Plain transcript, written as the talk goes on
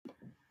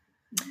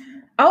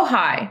Oh,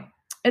 hi,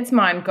 it's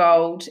Mind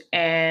Gold,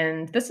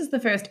 and this is the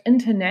first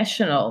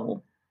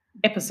international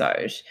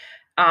episode.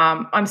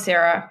 I'm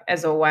Sarah,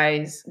 as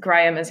always.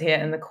 Graham is here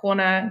in the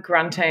corner,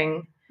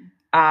 grunting.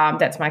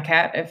 That's my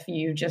cat, if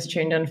you just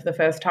tuned in for the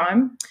first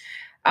time.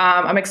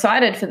 I'm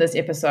excited for this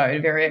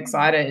episode, very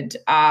excited.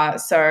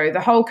 So,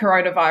 the whole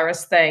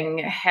coronavirus thing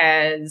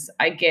has,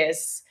 I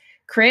guess,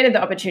 created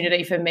the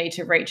opportunity for me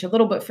to reach a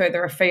little bit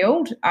further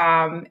afield.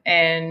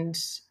 And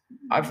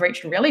I've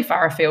reached really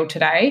far afield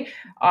today.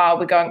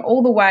 We're going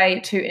all the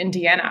way to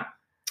Indiana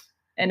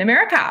in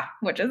America,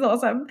 which is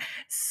awesome.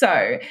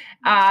 So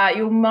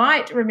you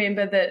might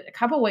remember that a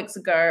couple of weeks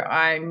ago,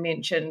 I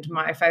mentioned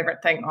my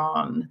favorite thing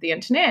on the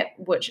internet,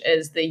 which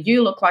is the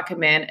You Look Like a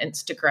Man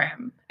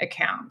Instagram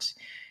account.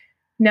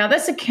 Now,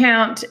 this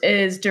account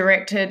is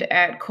directed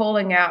at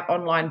calling out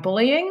online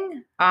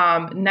bullying,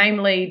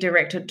 namely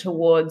directed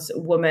towards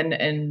women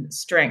in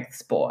strength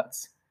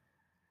sports.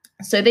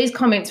 So these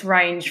comments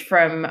range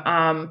from,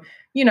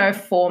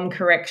 form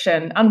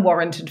correction,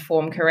 unwarranted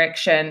form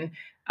correction,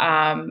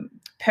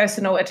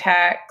 personal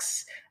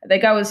attacks. They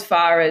go as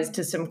far as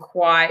to some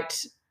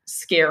quite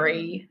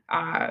scary,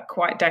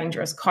 quite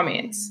dangerous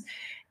comments.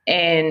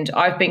 And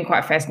I've been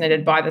quite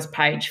fascinated by this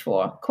page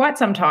for quite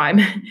some time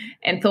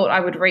and thought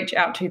I would reach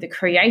out to the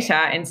creator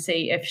and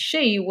see if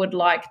she would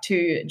like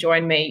to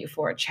join me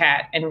for a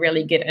chat and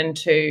really get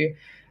into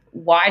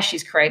why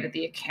she's created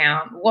the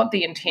account, what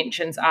the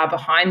intentions are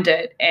behind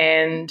it,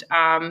 and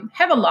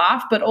have a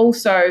laugh, but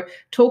also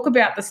talk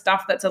about the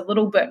stuff that's a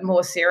little bit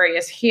more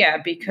serious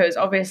here, because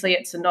obviously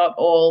it's not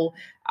all,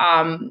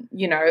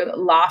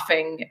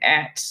 laughing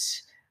at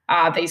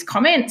these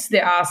comments.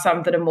 There are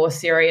some that are more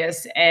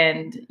serious,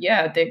 and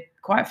they're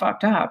quite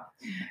fucked up.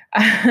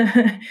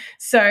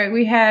 So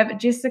we have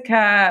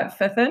Jessica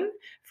Fithen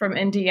from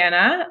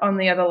Indiana on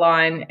the other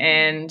line.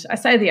 And I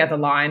say the other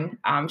line,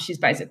 she's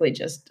basically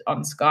just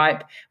on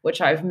Skype,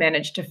 which I've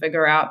managed to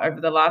figure out over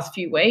the last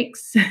few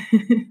weeks.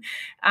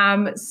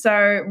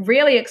 So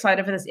really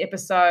excited for this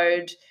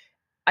episode.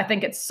 I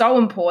think it's so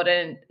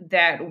important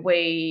that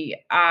we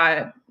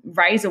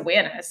raise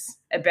awareness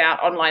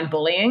about online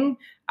bullying.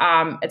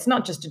 It's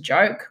not just a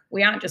joke.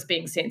 We aren't just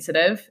being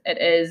sensitive.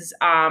 It is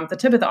the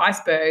tip of the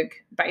iceberg,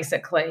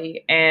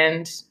 basically.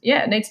 And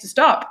it needs to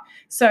stop.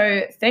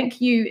 So thank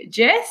you,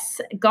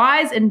 Jess.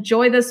 Guys,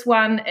 enjoy this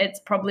one. It's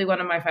probably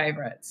one of my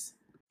favorites.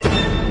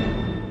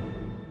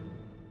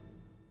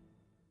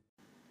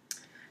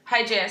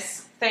 Hey,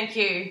 Jess. Thank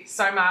you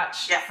so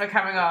much for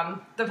coming on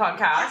the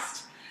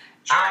podcast.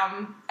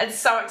 Sure. It's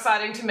so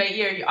exciting to meet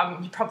you.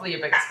 I'm probably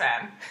your biggest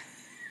fan.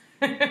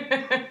 Right?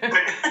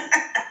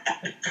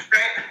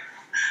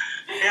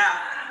 Yeah.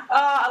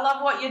 Oh, I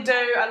love what you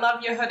do. I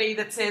love your hoodie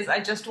that says,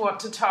 I just want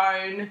to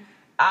tone.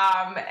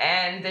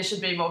 And there should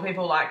be more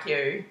people like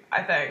you,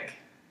 I think.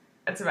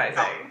 It's amazing.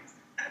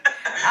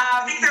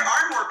 I think there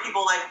are more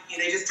people like you.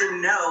 They just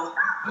didn't know.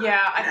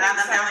 Yeah, I think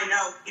so. Now they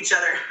know each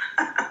other.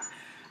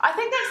 I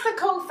think that's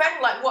the cool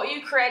thing. Like, what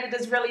you created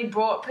has really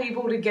brought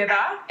people together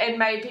and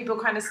made people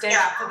kind of stand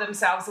up for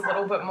themselves a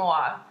little bit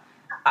more.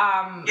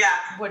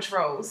 Which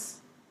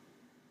rules.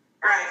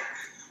 Right.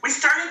 We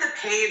started the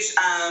page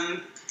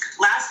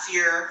last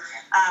year.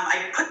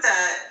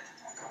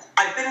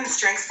 I've been in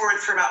strength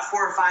sports for about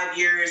 4 or 5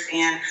 years,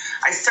 and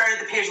I started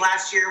the page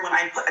last year when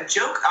I put a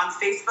joke on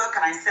Facebook,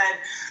 and I said,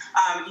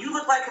 you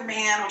look like a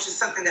man, which is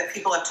something that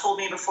people have told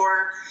me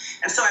before.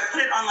 And so I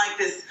put it on like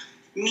this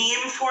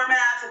meme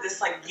format of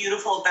this like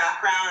beautiful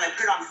background, and I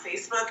put it on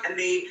Facebook, and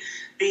the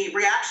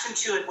reaction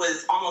to it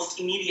was almost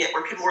immediate,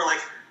 where people were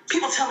like,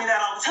 people tell me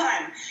that all the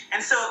time.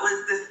 And so it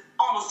was this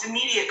almost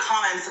immediate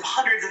comments of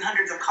hundreds and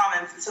hundreds of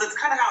comments. And so that's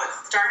kind of how it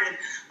started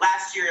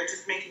last year, of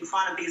just making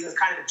fun of these as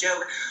kind of a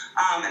joke.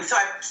 And so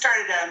I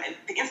started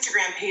the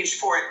Instagram page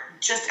for it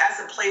just as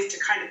a place to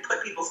kind of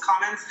put people's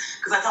comments,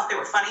 because I thought they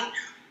were funny.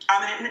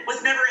 And it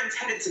was never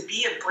intended to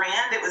be a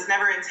brand. It was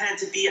never intended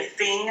to be a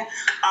thing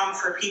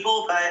for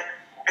people. But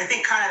I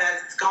think kind of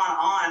as it's gone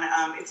on,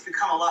 it's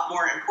become a lot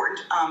more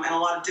important in a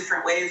lot of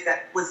different ways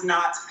that was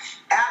not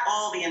at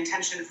all the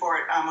intention for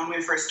it when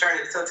we first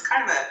started. So it's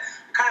kind of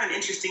an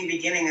interesting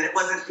beginning, that it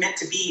wasn't meant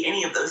to be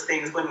any of those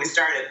things when we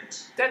started.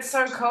 That's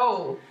so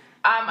cool.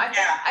 I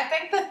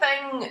think the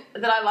thing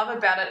that I love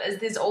about it is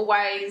there's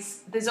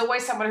always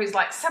someone who's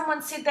like,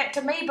 someone said that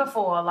to me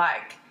before,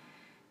 like,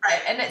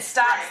 right. And it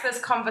starts this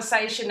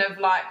conversation of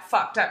like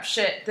fucked up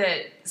shit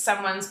that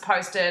someone's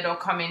posted or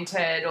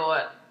commented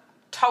or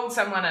told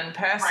someone in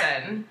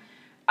person,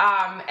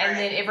 and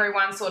then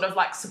everyone sort of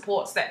like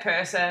supports that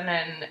person,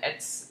 and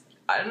it's,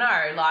 I don't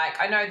know, like,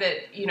 I know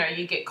that,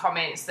 you get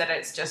comments that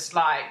it's just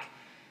like,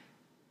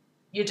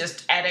 you're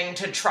just adding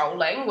to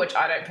trolling, which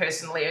I don't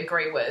personally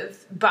agree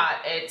with, but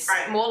it's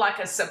more like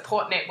a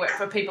support network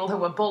for people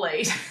who are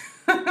bullied.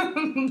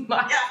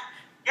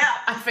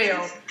 I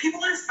feel.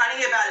 People are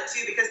funny about it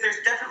too, because there's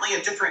definitely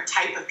a different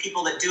type of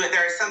people that do it.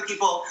 There are some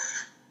people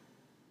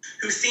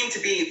who seem to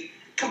be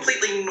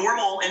completely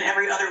normal in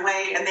every other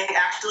way, and they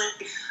actually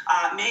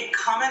make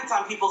comments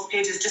on people's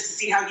pages just to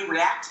see how you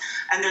react,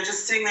 and they're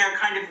just sitting there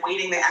kind of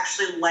waiting. They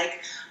actually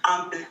like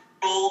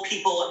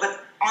people,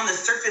 but on the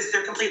surface,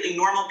 they're completely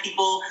normal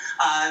people,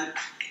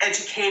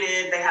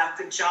 educated, they have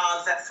good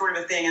jobs, that sort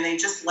of a thing, and they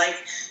just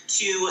like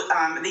to,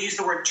 they use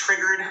the word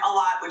triggered a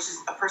lot, which is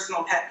a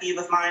personal pet peeve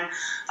of mine,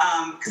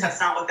 because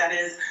that's not what that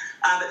is.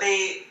 But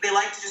they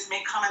like to just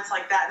make comments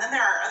like that. And then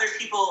there are other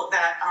people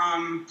that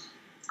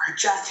are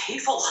just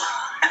hateful.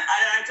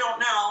 I don't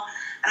know.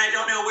 And I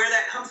don't know where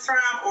that comes from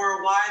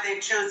or why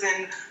they've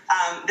chosen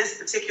this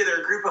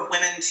particular group of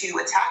women to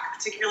attack,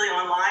 particularly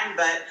online.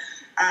 But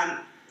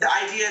the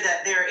idea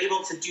that they're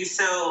able to do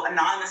so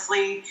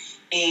anonymously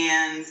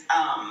and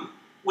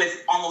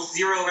with almost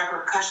zero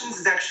repercussions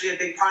is actually a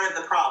big part of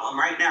the problem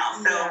right now.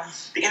 So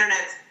the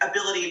internet's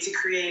ability to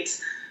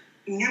create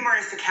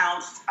numerous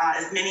accounts,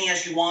 as many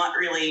as you want,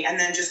 really, and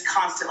then just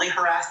constantly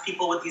harass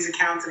people with these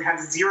accounts and have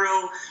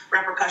zero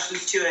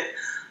repercussions to it,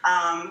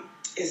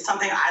 is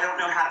something I don't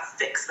know how to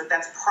fix. But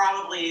that's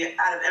probably,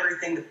 out of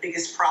everything, the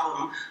biggest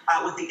problem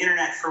with the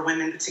internet for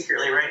women,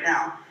 particularly right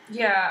now.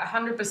 Yeah,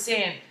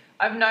 100%.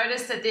 I've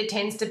noticed that there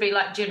tends to be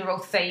like general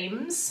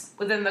themes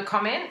within the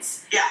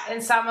comments. Yeah.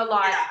 And some are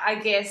like, I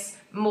guess,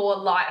 more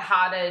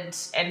lighthearted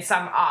and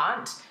some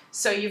aren't.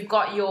 So you've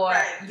got your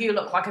you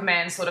look like a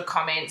man sort of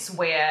comments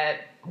where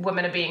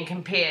women are being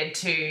compared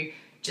to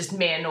just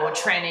men or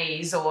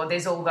trannies, or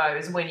there's all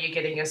those when you're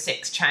getting your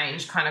sex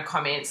changed kind of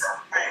comments,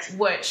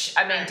 which,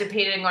 I mean,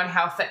 depending on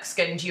how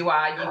thick-skinned you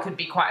are, you could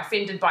be quite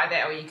offended by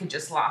that, or you could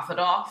just laugh it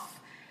off.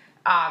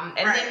 And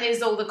then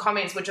there's all the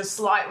comments which are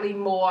slightly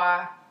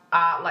more,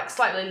 like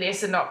slightly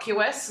less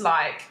innocuous,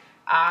 like,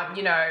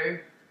 you know,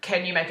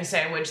 can you make a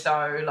sandwich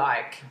though,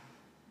 like...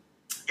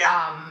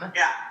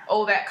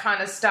 all that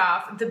kind of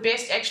stuff. The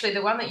best, actually,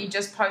 the one that you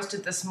just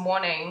posted this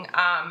morning,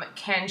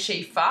 Can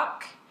She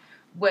Fuck?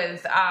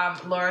 With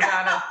Laura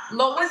Dana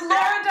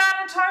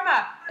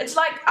Toma. It's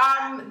like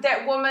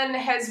that woman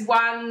has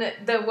won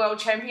the world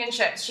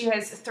championships. She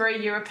has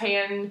 3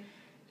 European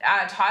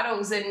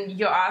titles, and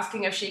you're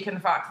asking if she can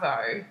fuck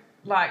though.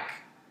 Like,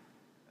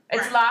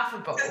 it's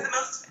laughable. Because the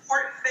most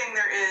important thing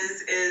there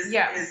is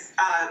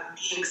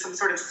being some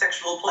sort of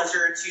sexual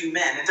pleasure to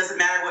men. It doesn't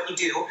matter what you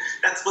do.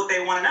 That's what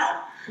they want to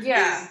know.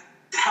 Yeah. Is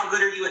how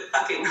good are you at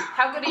fucking?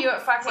 How good are you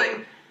at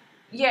fucking?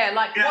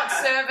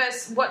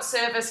 What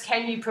service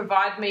can you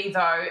provide me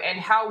though, and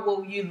how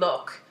will you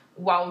look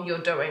while you're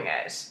doing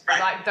it? Right.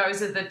 Like,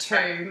 those are the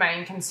two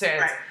main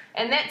concerns. Right.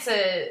 And that's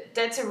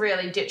a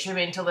really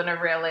detrimental and a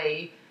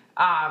really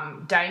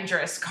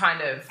dangerous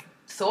kind of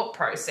thought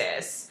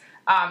process.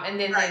 And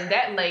then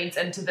that leads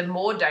into the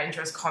more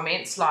dangerous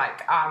comments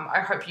like,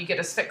 I hope you get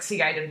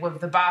asphyxiated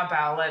with the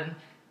barbell, and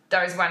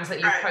those ones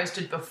that you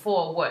posted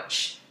before,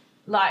 which,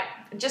 like,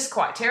 just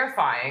quite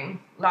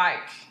terrifying.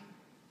 Like,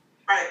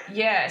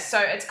 yeah, so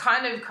it's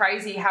kind of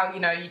crazy how, you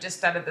know, you just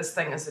started this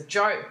thing as a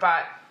joke,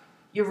 but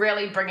you're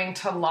really bringing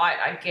to light,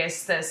 I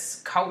guess, this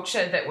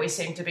culture that we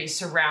seem to be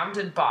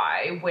surrounded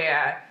by,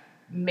 where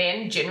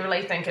men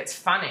generally think it's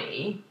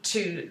funny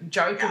to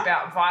joke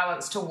about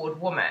violence toward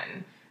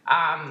women,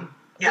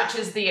 which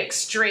is the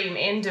extreme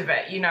end of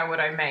it, you know what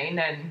I mean?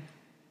 And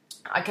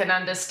I can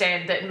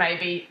understand that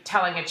maybe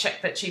telling a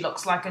chick that she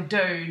looks like a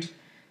dude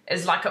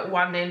is like at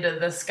one end of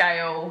the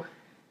scale,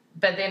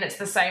 but then it's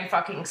the same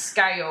fucking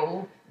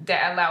scale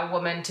that allow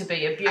women to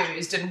be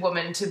abused and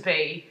women to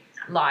be,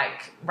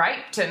 like,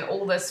 raped and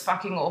all this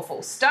fucking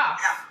awful stuff.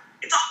 Yeah,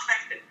 it's all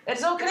connected.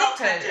 It's all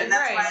connected. And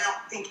that's why I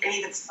don't think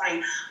any of it's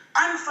funny.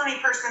 I'm a funny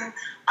person.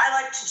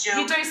 I like to joke.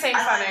 You do seem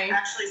funny. I like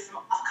actually some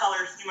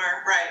off-color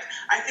humor, right.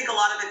 I think a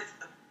lot of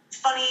it's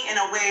funny in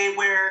a way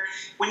where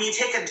when you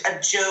take a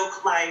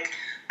joke like...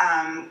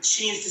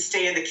 she needs to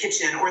stay in the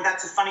kitchen, or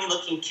that's a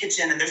funny-looking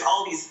kitchen, and there's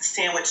all these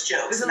sandwich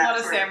jokes. There's a lot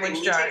of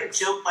sandwich jokes. You take a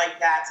joke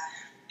like that,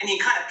 and you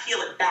kind of peel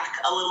it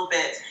back a little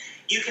bit,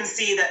 you can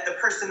see that the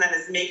person that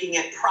is making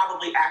it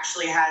probably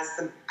actually has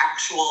some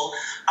actual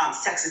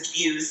sexist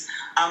views,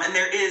 and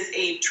there is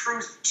a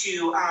truth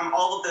to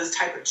all of those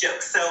type of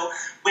jokes. So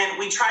when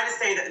we try to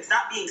say that it's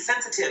not being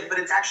sensitive, but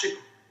it's actually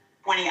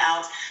pointing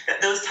out that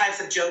those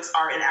types of jokes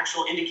are an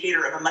actual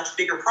indicator of a much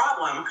bigger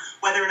problem,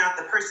 whether or not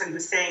the person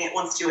who's saying it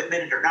wants to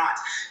admit it or not,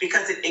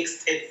 because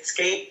it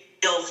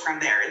scales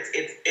from there.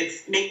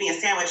 It's make me a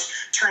sandwich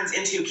turns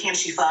into can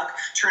she fuck,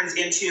 turns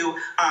into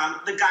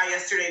the guy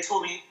yesterday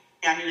told me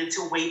I needed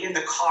to wait in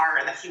the car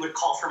and that he would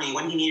call for me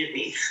when he needed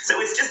me.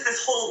 So it's just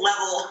this whole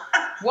level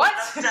what?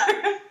 of stuff.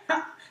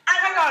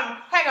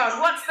 Hang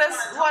on. What's this?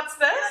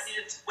 I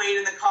needed to wait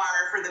in the car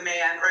for the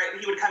man, right?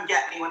 And he would come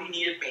get me when he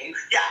needed me.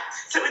 Yeah.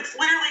 So it's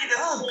literally this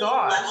whole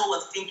level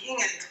of thinking,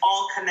 and it's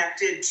all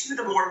connected to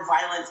the more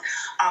violent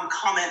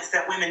comments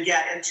that women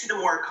get, and to the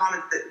more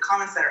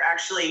comments that are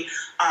actually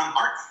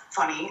aren't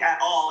funny at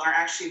all and are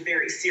actually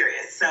very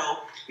serious. So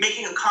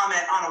making a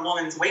comment on a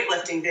woman's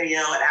weightlifting video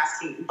and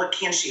asking, but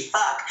can she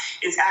fuck,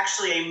 is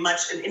actually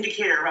an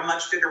indicator of a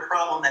much bigger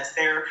problem that's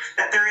there,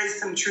 that there is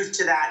some truth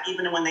to that,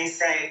 even when they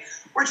say,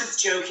 we're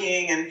just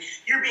joking and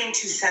you're being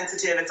too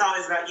sensitive. It's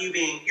always about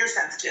you're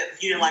sensitive.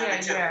 If you didn't like my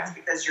joke, it's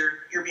because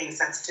you're being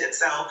sensitive.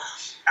 So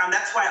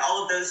that's why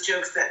all of those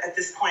jokes that at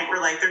this point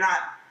we're like, they're not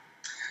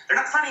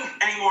they're not funny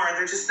anymore.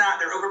 They're just not.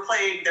 They're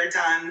overplayed. They're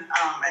done,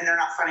 and they're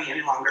not funny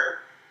any longer.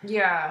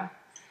 Yeah.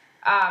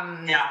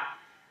 Yeah.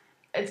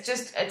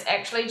 It's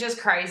actually just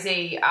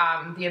crazy,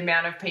 the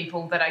amount of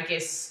people that I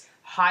guess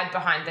hide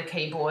behind the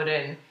keyboard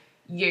and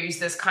use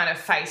this kind of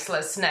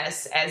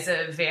facelessness as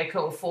a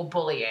vehicle for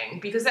bullying,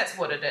 because that's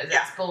what it is.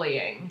 Yeah. It's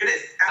bullying. It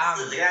is.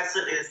 Absolutely.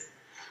 Absolutely is.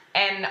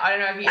 And I don't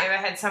know if you ever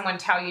had someone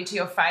tell you to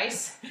your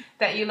face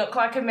that you look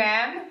like a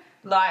man.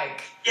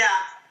 Like, yeah.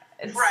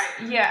 Right.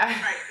 Yeah.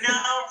 Right. No.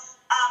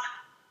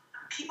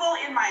 People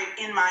in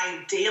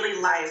my daily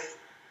life,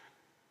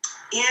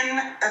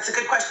 that's a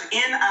good question.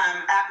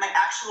 At my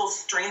actual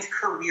strength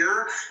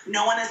career,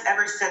 no one has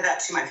ever said that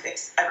to my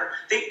face, ever.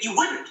 You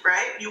wouldn't,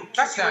 right? There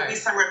would be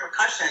some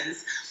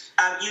repercussions.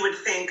 You would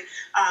think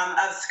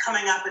of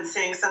coming up and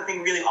saying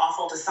something really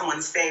awful to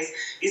someone's face.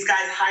 These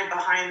guys hide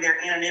behind their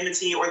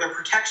anonymity or their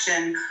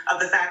protection of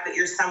the fact that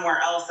you're somewhere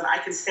else, and I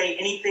can say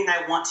anything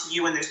I want to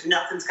you, and there's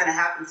nothing's going to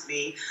happen to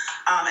me.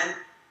 And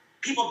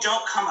people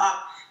don't come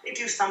up. They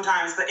do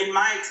sometimes, but in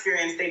my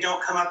experience, they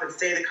don't come up and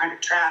say the kind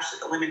of trash that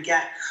the women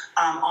get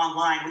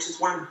online, which is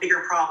one of the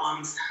bigger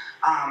problems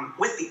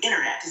with the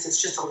internet, is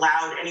it's just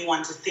allowed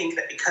anyone to think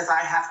that because I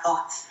have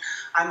thoughts,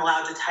 I'm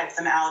allowed to type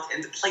them out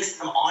and to place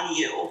them on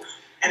you.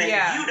 And if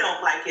you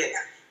don't like it,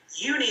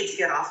 you need to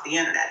get off the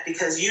internet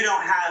because you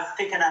don't have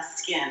thick enough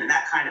skin and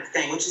that kind of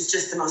thing, which is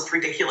just the most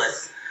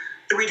ridiculous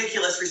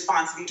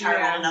response of the entire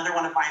world. Another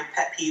one of my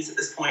pet peeves at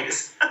this point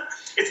is,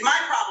 it's my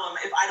problem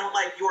if I don't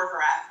like your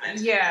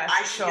harassment. Yeah,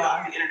 I should get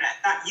off the internet,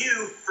 not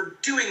you for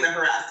doing the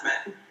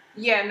harassment.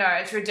 Yeah, no,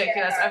 it's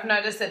ridiculous. I've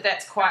noticed that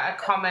that's quite a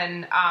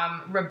common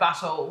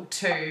rebuttal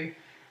to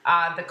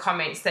the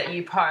comments that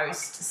you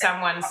post.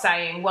 Someone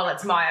saying, well,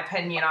 it's my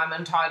opinion, I'm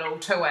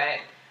entitled to it.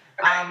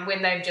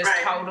 When they've just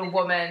told a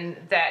woman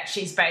that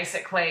she's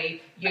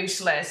basically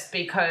useless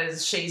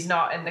because she's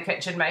not in the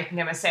kitchen making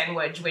him a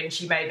sandwich when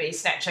she may be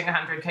snatching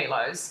 100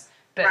 kilos.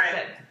 But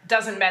that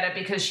doesn't matter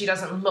because she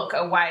doesn't look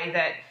a way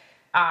that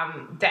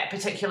that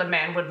particular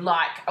man would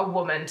like a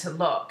woman to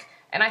look.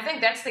 And I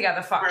think that's the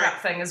other fucked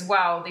up thing as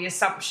well, the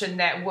assumption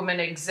that women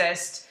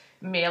exist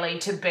merely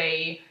to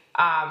be,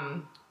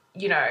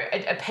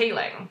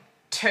 appealing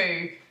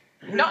to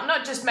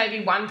not just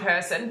maybe one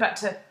person, but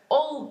to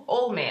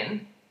all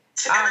men.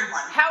 To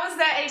everyone. How is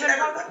that even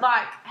how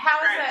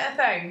is that a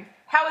thing?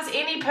 How is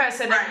any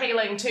person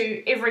appealing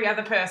to every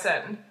other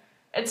person?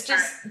 It's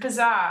just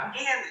bizarre.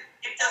 And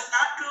it does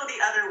not go the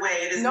other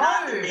way. It is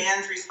not the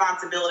man's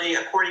responsibility,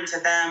 according to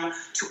them,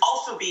 to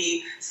also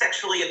be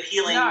sexually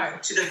appealing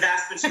to the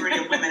vast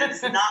majority of women. It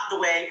is not the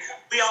way.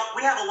 We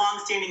have a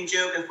long-standing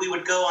joke if we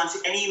would go onto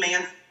any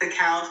man's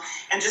account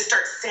and just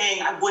start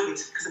saying, I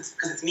wouldn't because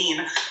it's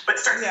mean, but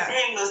start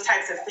saying those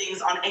types of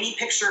things on any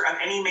picture of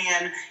any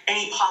man,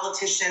 any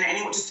politician,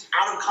 anyone just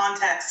out of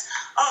context.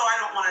 Oh, I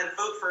don't want to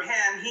vote for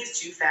him. He's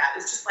too fat.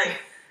 It's just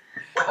like...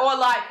 What? Or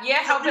like,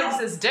 how big is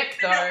his dick,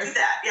 though? Don't do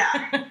that,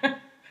 yeah.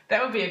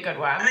 That would be a good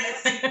one. I mean,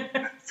 it's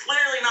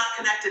clearly not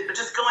connected, but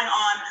just going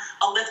on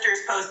a Lifters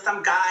post,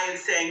 some guy and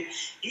saying,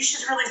 you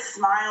should really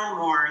smile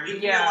more. You'd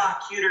be a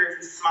lot cuter if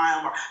you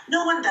smile more.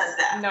 No one does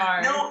that.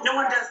 No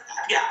one does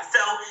that. Yeah, so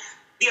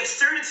the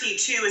absurdity,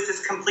 too, is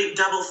this complete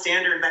double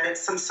standard that it's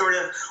some sort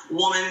of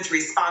woman's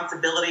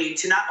responsibility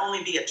to not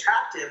only be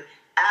attractive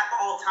at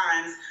all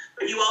times,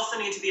 but you also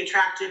need to be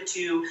attractive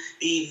to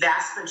the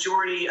vast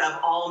majority of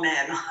all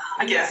men.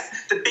 I guess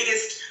the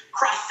biggest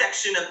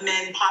cross-section of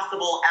men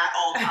possible at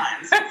all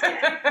times.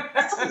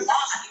 That's a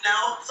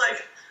lot, It's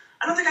like,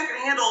 I don't think I can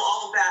handle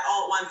all of that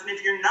all at once. And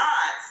if you're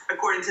not,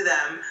 according to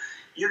them,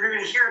 you're going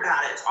to hear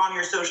about it on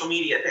your social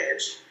media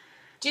page.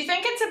 Do you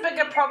think it's a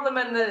bigger problem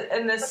in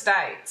the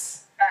States?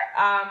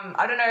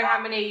 I don't know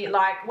how many,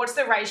 what's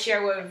the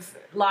ratio of,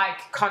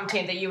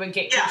 content that you would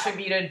get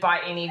contributed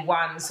by any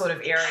one sort of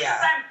area?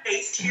 Because I'm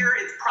based here,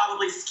 it's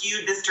probably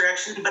skewed this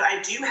direction, but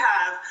I do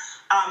have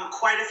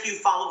quite a few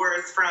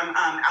followers from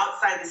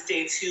outside the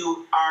States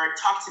who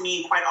talk to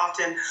me quite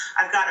often.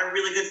 I've got a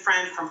really good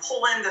friend from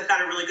Poland. I've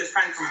got a really good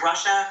friend from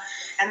Russia,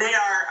 and they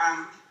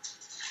are,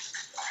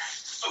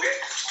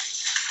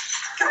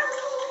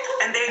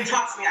 and they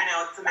talk to me, I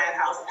know, it's a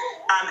madhouse,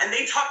 and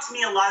they talk to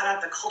me a lot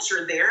about the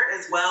culture there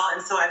as well,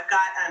 and so I've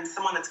got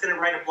someone that's going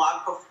to write a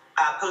blog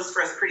post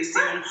for us pretty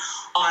soon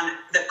on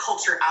the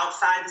culture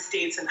outside the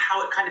States and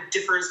how it kind of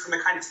differs from the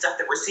kind of stuff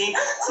that we're seeing.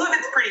 Some of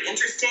it's pretty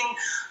interesting.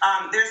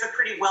 There's a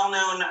pretty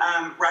well-known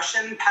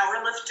Russian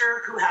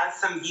powerlifter who has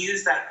some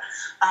views that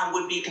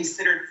would be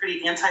considered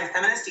pretty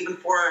anti-feminist, even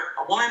for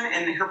a woman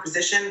in her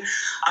position.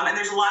 And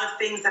there's a lot of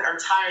things that are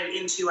tied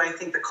into, I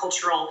think, the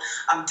cultural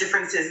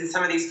differences in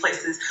some of these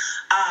places.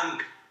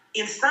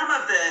 In some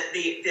of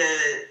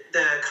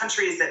the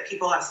countries that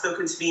people have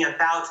spoken to me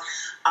about,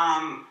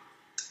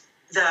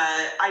 the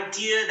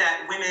idea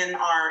that women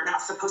are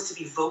not supposed to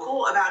be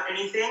vocal about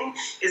anything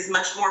is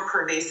much more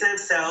pervasive.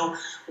 So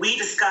we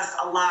discuss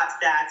a lot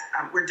that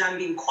we're done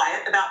being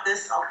quiet about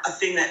this, a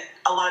thing that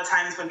a lot of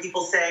times when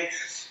people say,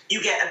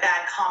 you get a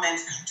bad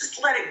comment,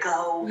 just let it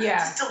go. Yeah.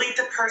 Just delete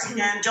the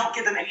person, don't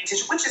give them any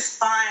attention, which is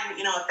fine,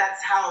 you know, if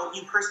that's how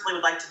you personally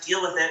would like to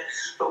deal with it.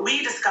 But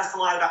we discussed a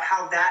lot about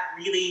how that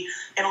really,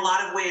 in a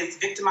lot of ways,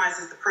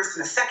 victimizes the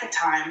person a second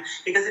time,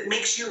 because it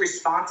makes you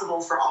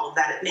responsible for all of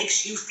that. It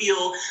makes you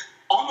feel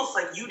almost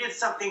like you did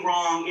something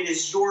wrong. It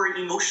is your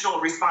emotional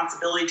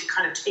responsibility to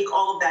kind of take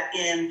all of that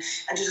in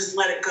and to just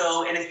let it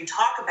go. And if you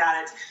talk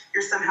about it,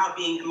 you're somehow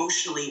being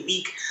emotionally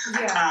weak.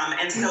 Yeah.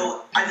 And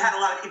so I've had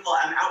a lot of people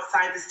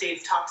outside the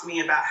States talk to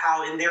me about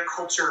how in their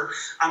culture,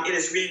 it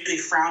is really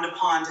frowned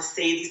upon to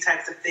say these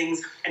types of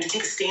things and to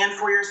take a stand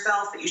for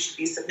yourself, that you should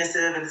be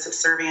submissive and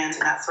subservient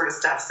and that sort of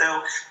stuff.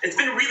 So it's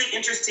been really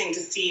interesting to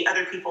see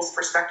other people's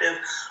perspective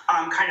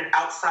kind of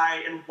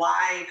outside, and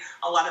why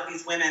a lot of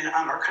these women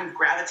are kind of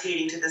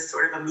gravitating to this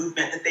sort of a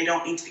movement that they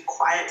don't need to be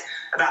quiet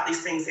about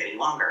these things any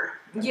longer.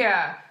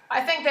 Yeah. I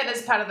think that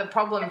is part of the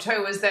problem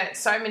too, is that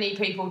so many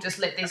people just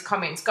let these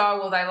comments go,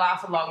 or they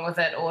laugh along with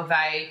it, or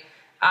they,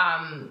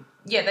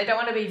 they don't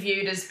want to be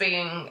viewed as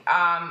being,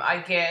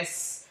 I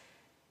guess,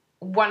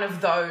 one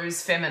of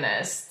those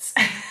feminists.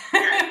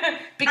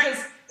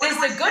 Because there's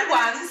the good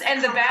ones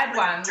and the bad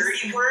ones.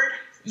 Dirty word.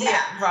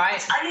 Yeah,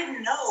 right. I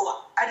didn't know.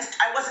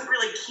 I wasn't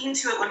really keen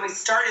to it when we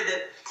started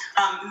it.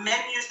 Men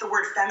use the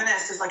word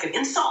feminist as like an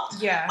insult.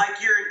 Yeah. Like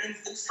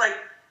it's like,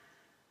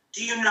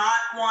 do you not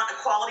want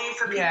equality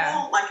for people?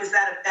 Yeah. Like, is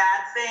that a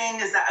bad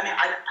thing? Is that, I mean,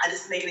 I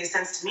doesn't make any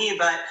sense to me,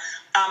 but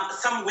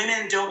some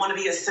women don't want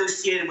to be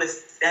associated with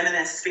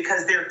feminists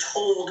because they're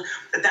told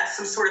that that's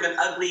some sort of an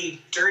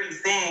ugly, dirty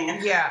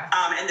thing. Yeah.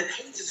 And the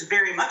page is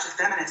very much a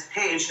feminist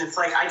page. And it's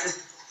like,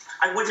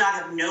 I would not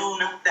have known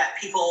that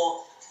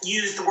people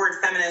use the word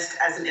feminist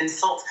as an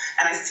insult.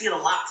 And I see it a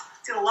lot.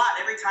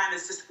 Every time.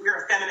 It's just,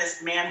 we're a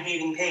feminist,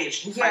 man-hating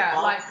page. Yeah,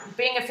 like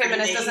being a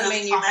feminist doesn't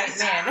mean you hate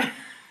men.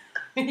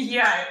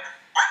 Yeah. Right.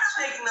 I'm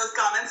not making those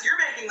comments. You're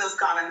making those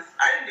comments.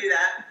 I didn't do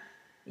that.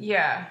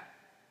 Yeah.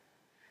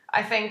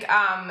 I think,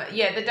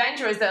 the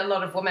danger is that a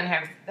lot of women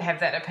have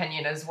that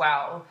opinion as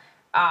well.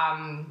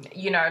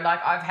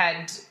 Like I've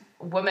had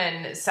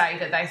women say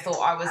that they thought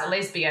I was a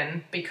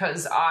lesbian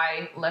because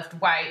I lift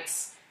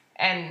weights,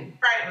 and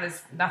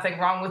there's nothing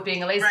wrong with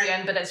being a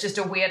lesbian, but it's just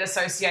a weird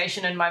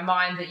association in my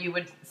mind that you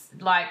would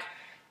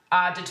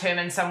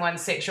determine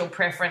someone's sexual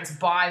preference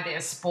by their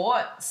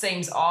sport.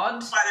 Seems odd.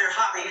 By their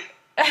hobby.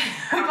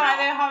 By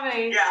their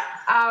hobby.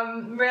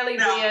 Yeah. Really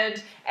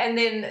weird. And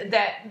then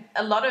that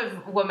a lot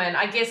of women,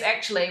 I guess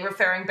actually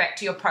referring back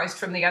to your post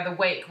from the other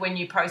week when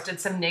you posted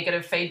some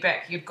negative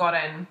feedback you'd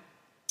gotten,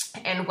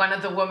 and one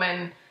of the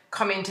women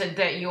commented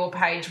that your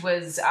page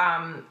was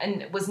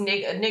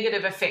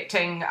negative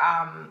affecting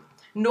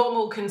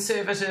normal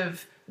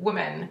conservative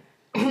women.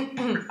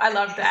 I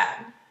love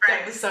that.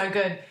 That was so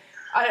good.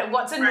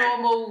 What's a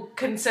normal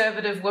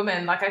conservative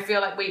woman? Like, I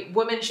feel like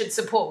women should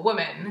support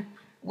women,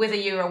 whether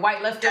you're a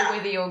weightlifter,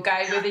 whether you're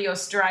gay, whether you're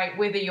straight,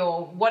 whether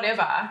you're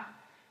whatever.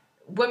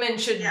 Women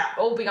should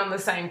all be on the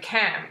same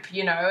camp,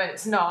 you know.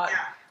 It's not,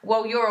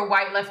 well, you're a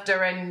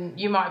weightlifter and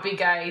you might be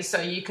gay,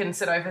 so you can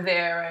sit over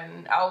there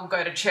and I'll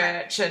go to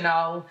church and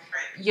I'll,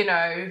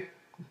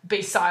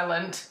 be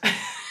silent.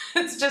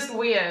 It's just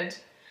weird.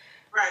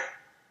 Right.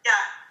 Yeah.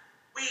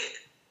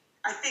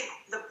 I think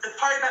the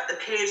part about the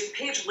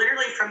page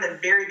literally from the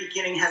very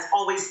beginning has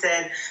always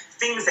said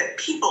things that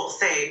people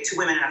say to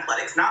women in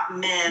athletics, not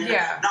men,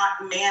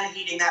 not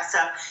man-hating, that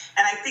stuff.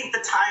 And I think the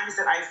times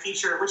that I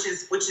feature, which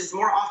is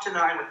more often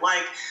than I would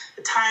like,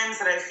 the times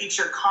that I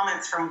feature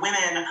comments from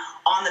women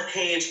on the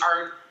page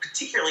are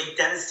particularly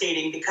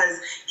devastating, because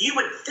you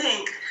would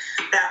think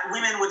that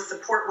women would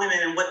support women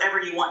in whatever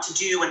you want to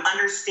do and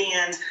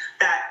understand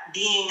that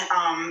being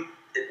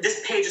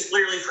this page is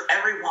literally for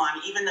everyone,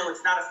 even though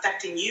it's not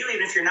affecting you,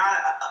 even if you're not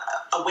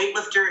a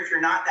weightlifter, if you're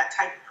not that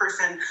type of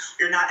person,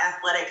 you're not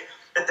athletic,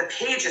 that the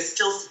page is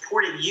still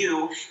supporting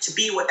you to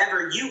be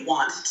whatever you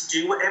want, to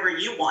do whatever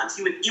you want.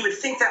 You would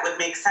think that would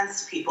make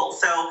sense to people.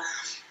 So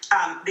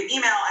the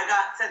email I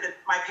got said that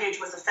my page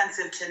was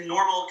offensive to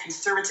normal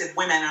conservative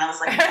women, and I was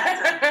like,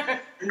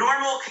 that's a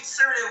normal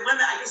conservative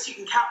women. I guess you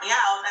can count me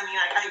out. I mean,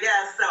 I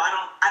guess so. I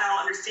don't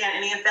understand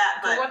any of that.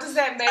 But what does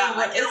that mean?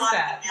 What is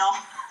that?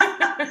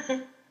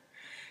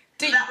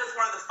 That was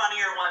one of the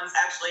funnier ones,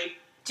 actually.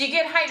 Do you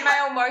get hate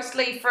mail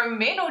mostly from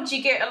men, or do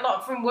you get a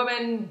lot from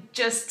women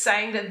just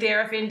saying that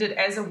they're offended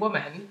as a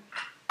woman?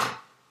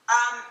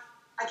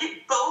 I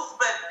get both,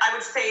 but I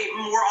would say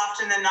more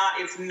often than not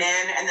it's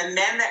men, and the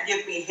men that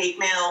give me hate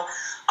mail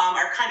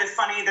are kind of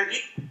funny. They're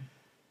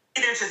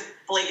either just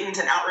blatant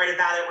and outright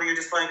about it, where you're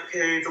just like,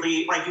 okay,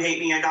 delete, like, you hate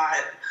me, I got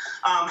it.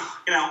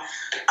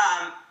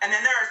 And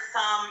then there are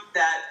some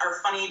that are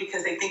funny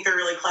because they think they're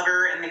really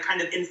clever and they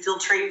kind of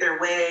infiltrate their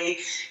way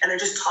and they're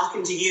just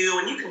talking to you,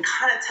 and you can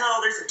kind of tell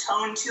there's a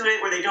tone to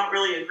it where they don't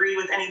really agree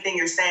with anything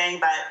you're saying.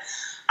 But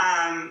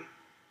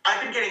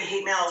I've been getting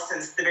hate mail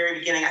since the very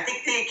beginning. I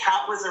think the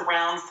account was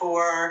around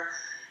for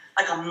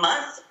like a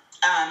month,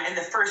 and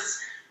the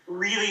first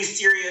really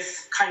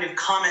serious kind of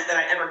comment that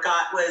I ever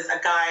got was a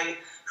guy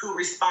who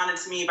responded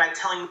to me by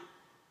telling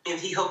and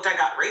he hoped I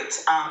got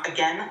raped.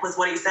 Again, was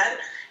what he said.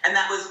 And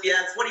that's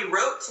what he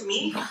wrote to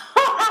me.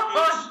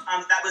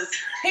 That was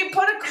he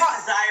put a his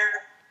desire.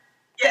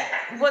 Yeah.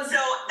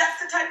 So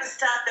that's the type of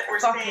stuff that we're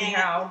saying.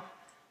 Hell.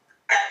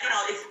 That,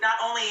 it's not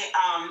only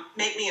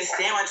make me a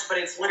sandwich, but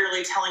it's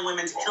literally telling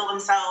women to kill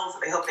themselves.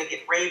 They hope they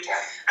get raped.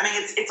 I mean,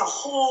 it's a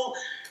whole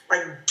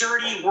like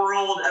dirty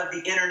world of the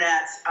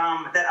internet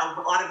that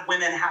a lot of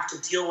women have to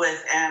deal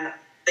with, and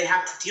they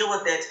have to deal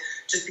with it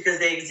just because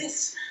they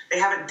exist. They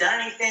haven't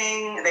done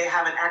anything. They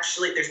haven't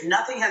actually.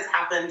 Nothing has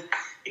happened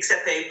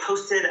except they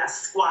posted a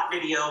squat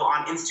video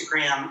on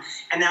Instagram,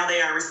 and now they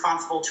are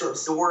responsible to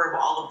absorb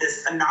all of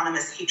this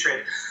anonymous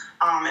hatred.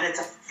 And it's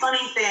a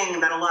funny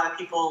thing that a lot of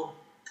people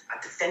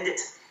defend it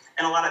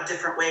in a lot of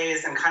different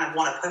ways and kind of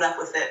want to put up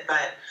with it.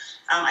 But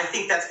I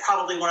think that's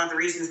probably one of the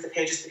reasons the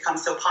page has become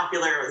so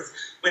popular is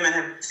women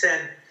have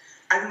said,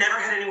 I've never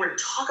had anywhere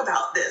to talk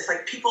about this.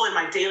 Like, people in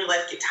my daily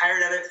life get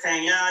tired of it,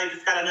 saying, you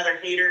just got another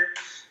hater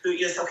who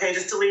just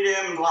delete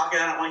him and block it.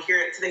 I don't want to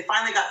hear it. So they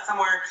finally got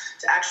somewhere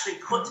to actually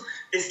put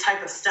this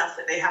type of stuff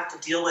that they have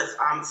to deal with,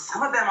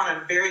 some of them on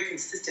a very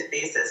consistent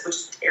basis, which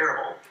is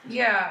terrible.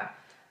 Yeah.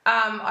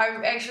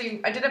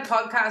 I did a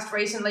podcast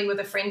recently with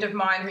a friend of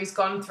mine who's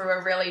gone through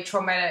a really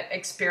traumatic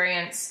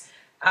experience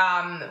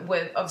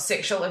of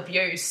sexual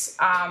abuse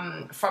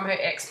from her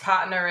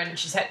ex-partner, and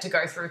she's had to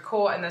go through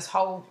court and this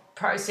whole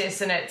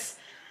process, and it's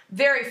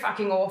very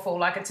fucking awful.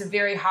 Like, it's a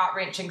very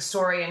heart-wrenching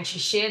story, and she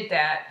shared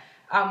that,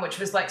 which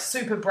was like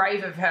super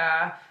brave of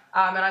her,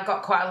 and I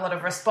got quite a lot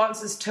of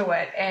responses to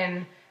it.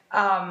 And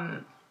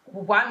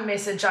one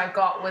message I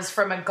got was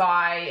from a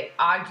guy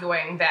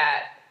arguing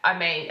that, I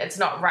mean, it's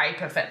not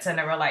rape if it's in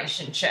a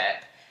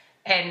relationship,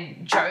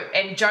 and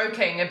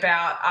joking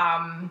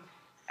about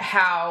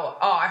how,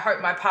 I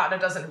hope my partner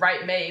doesn't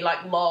rape me,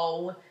 like,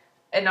 lol.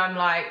 And I'm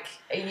like,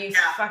 are you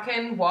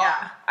fucking what?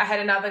 Yeah. I had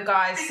another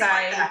guy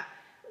say,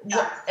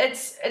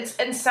 it's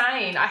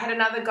insane. I had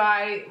another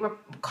guy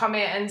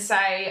comment and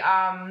say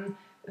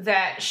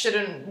that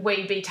shouldn't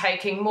we be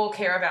taking more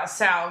care of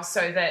ourselves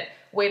so that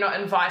we're not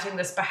inviting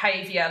this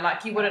behaviour?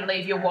 Like, you wouldn't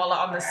leave your wallet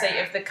on the seat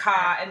of the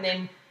car and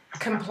then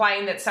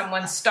complain that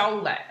someone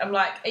stole it. I'm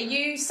like, are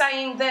you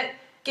saying that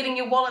getting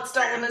your wallet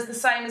stolen is the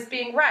same as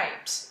being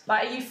raped?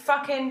 Like, are you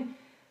fucking...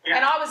 Yeah.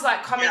 And I was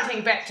like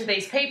commenting back to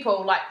these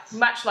people, like,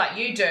 much like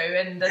you do,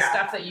 and the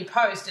stuff that you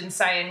post, and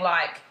saying,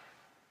 like,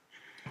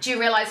 do you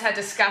realise how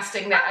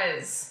disgusting that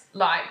is?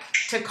 Like,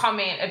 to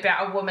comment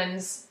about a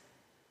woman's,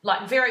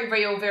 like, very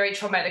real, very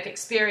traumatic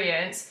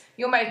experience.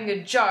 You're making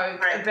a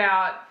joke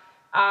about,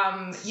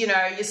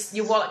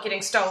 your wallet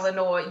getting stolen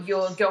or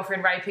your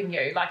girlfriend raping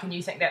you, like, and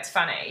you think that's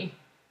funny,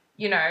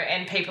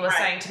 and people are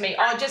saying to me,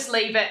 just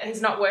leave it,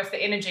 he's not worth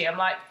the energy. I'm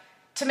like,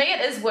 to me,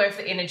 it is worth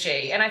the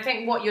energy. And I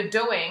think what you're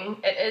doing,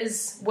 it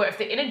is worth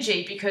the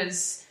energy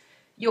because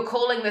you're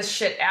calling this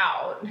shit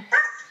out.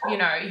 You're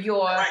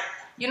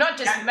not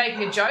just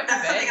making a joke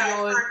of it. I've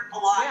heard a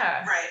lot.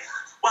 Yeah. Right.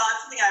 Well,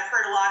 that's something I've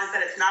heard a lot, is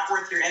that it's not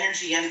worth your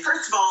energy. And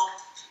first of all,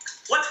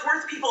 what's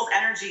worth people's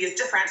energy is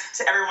different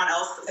to everyone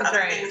else.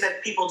 Other things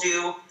that people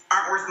do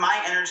aren't worth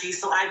my energy,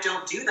 so I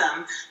don't do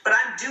them. But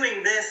I'm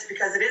doing this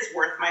because it is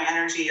worth my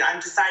energy.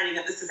 I'm deciding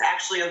that this is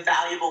actually a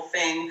valuable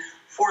thing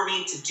for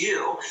me to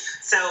do.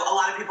 So a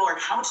lot of people are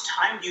like, how much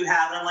time do you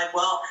have? And I'm like,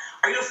 well,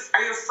 are you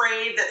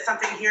afraid that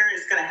something here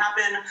is going to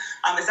happen?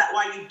 Is that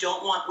why you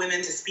don't want women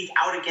to speak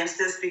out against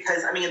this?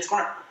 Because, I mean,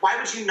 why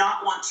would you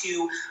not want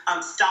to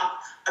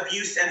stop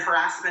abuse and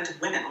harassment of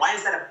women? Why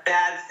is that a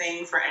bad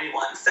thing for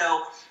anyone?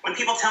 So when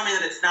people tell me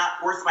that it's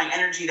not worth my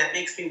energy, that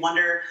makes me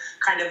wonder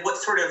kind of what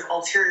sort of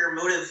ulterior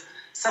motive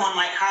someone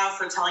might have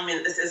for telling me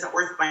that this isn't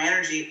worth my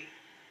energy.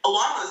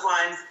 Along those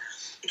lines,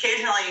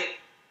 occasionally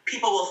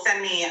people will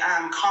send me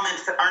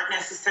comments that aren't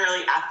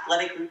necessarily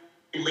athletic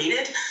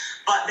related,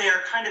 but they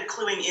are kind of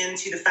cluing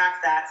into the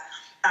fact that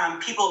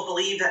people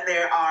believe that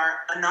they are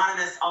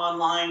anonymous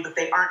online, but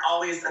they aren't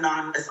always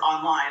anonymous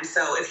online.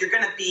 So if you're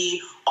going to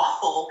be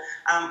awful,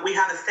 we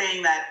have a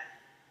saying that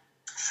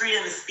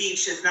freedom of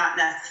speech is not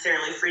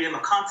necessarily freedom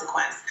of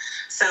consequence.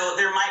 So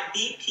there might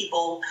be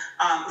people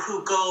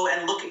who go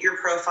and look at your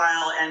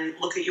profile and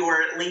look at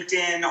your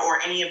LinkedIn or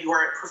any of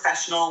your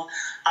professional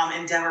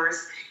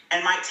endeavors,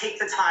 and might take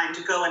the time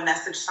to go and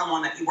message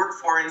someone that you work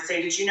for and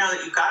say, did you know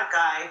that you've got a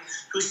guy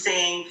who's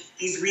saying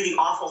these really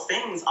awful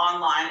things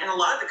online? And a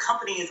lot of the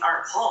companies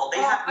are appalled.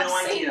 They have no idea.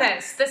 I've seen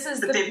this. This is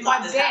my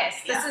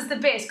best. This is the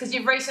best, because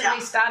you've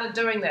recently started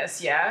doing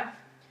this,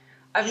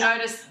 I've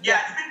noticed. Yeah,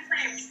 it's been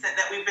pretty recent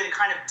that we've been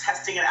kind of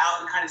testing it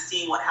out and kind of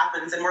seeing what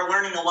happens, and we're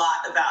learning a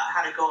lot about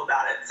how to go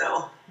about it.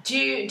 So, do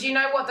you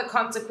know what the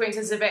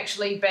consequences have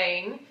actually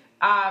been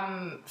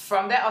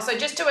from that? Also,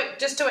 just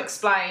to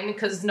explain,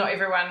 because not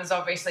everyone has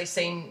obviously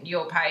seen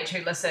your page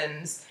who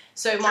listens.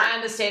 So my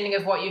understanding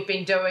of what you've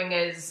been doing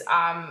is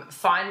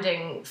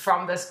finding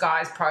from this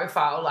guy's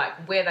profile, like,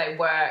 where they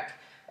work.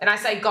 And I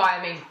say guy,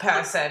 I mean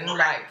person,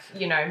 like,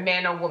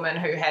 man or woman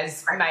who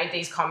has made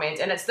these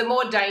comments. And it's the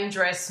more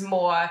dangerous,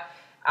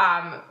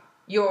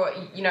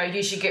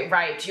 you should get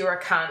raped, you're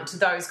a cunt,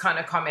 those kind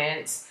of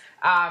comments.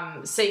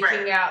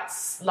 seeking out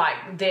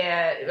like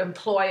their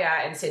employer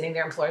and sending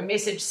their employer a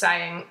message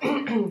saying,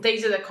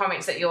 these are the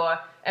comments that your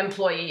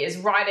employee is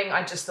writing.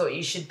 I just thought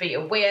you should be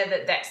aware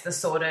that that's the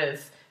sort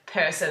of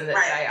person that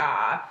they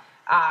are.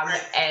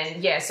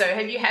 And yeah, so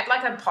have you had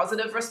like a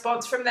positive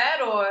response from that,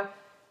 or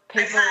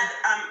people? I've had,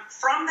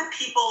 from the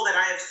people that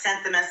I have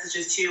sent the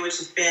messages to, which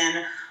has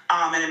been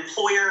an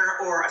employer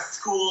or a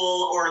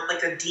school or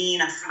like a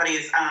dean of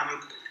somebody's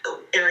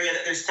area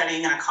that they're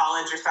studying in a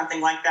college or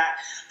something like that,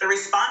 the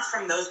response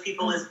from those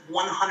people is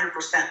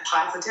 100%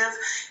 positive,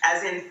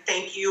 as in,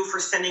 thank you for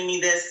sending me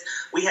this.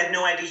 We had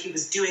no idea he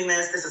was doing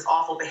this. This is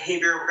awful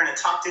behavior. We're going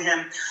to talk to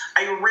him.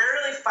 I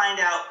rarely find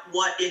out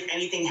what, if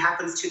anything,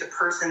 happens to the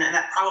person, and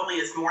that probably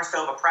is more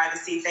so of a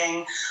privacy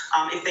thing.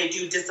 If they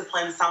do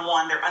discipline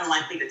someone, they're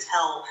unlikely to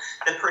tell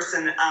the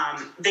person.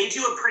 They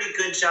do a pretty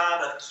good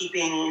job of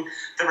keeping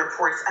the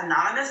reports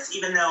anonymous,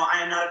 even though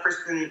I am not a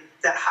person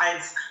that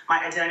hides my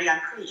identity.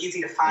 I'm pretty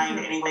easy to find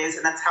anyways,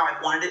 and that's how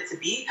I've wanted it to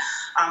be.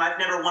 I've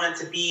never wanted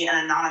to be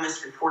an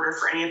anonymous reporter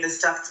for any of this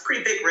stuff. It's a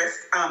pretty big risk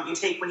you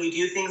take when you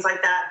do things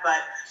like that. But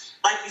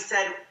like you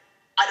said,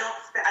 I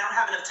don't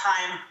have enough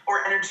time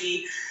or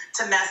energy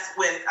to mess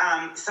with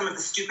some of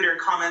the stupider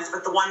comments,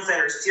 but the ones that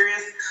are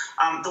serious,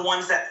 the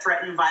ones that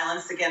threaten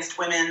violence against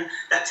women,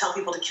 that tell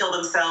people to kill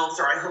themselves,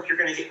 or I hope you're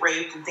going to get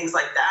raped and things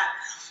like that.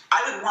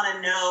 I would want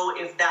to know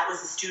if that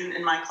was a student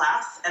in my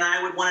class, and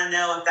I would want to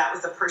know if that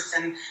was a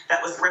person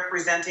that was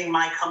representing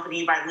my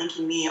company by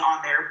linking me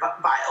on their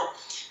bio.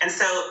 And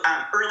so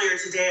earlier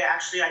today,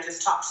 actually, I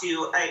just talked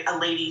to a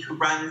lady who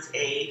runs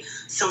a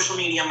social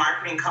media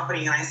marketing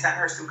company, and I sent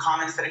her some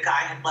comments that a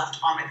guy had left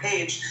on my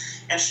page,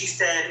 and she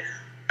said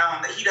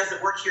that he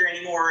doesn't work here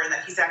anymore and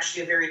that he's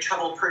actually a very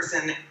troubled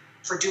person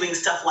for doing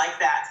stuff like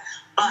that.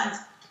 But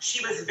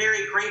she was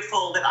very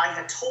grateful that I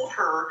had told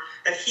her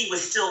that he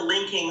was still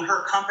linking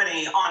her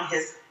company on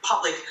his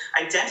public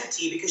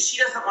identity, because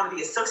she doesn't want to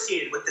be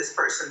associated with this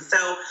person.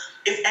 So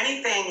if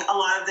anything, a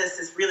lot of this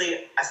is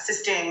really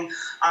assisting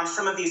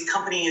some of these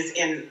companies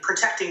in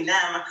protecting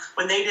them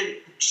when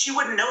she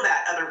wouldn't know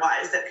that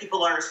otherwise, that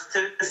people are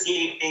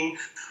associating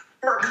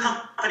her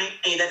company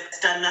that's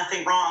done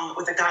nothing wrong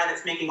with a guy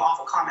that's making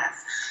awful comments.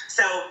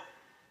 So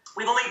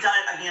we've only done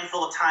it a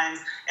handful of times,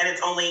 and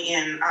it's only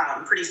in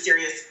pretty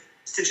serious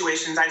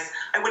situations.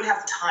 I wouldn't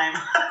have the time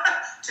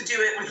to do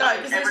it with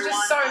everyone. There's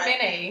just so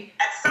many.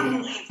 At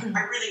some point,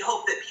 I really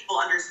hope that people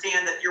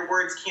understand that your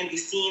words can be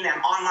seen,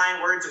 and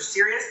online words are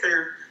serious.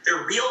 They're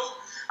real.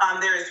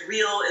 They're as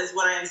real as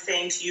what I am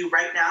saying to you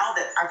right now,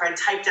 that if I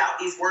typed out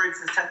these words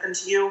and sent them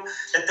to you,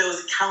 that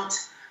those count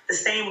the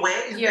same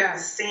way. Yeah. They're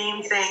the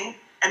same thing,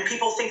 and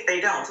people think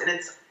they don't. And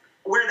it's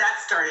where that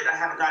started, I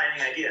haven't got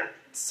any idea.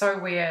 So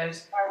weird.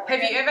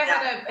 Have you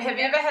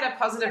ever had a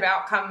positive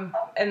outcome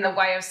in the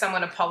way of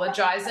someone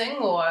apologizing,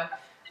 or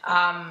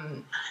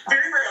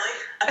very rarely,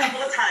 a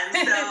couple of times.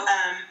 So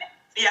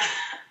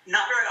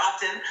not very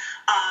often.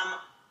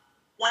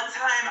 One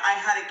time I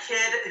had a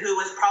kid who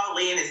was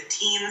probably in his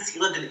teens. He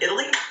lived in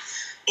Italy,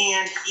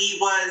 and he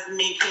was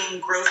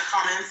making gross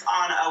comments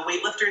on a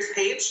weightlifter's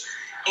page,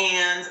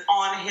 and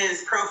on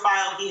his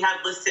profile he had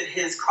listed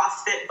his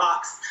CrossFit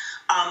box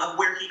of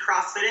where he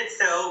CrossFitted.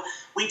 So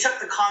we took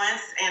the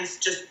comments and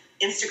just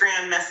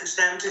Instagram messaged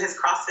them to his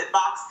CrossFit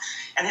box,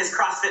 and his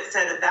CrossFit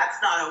said that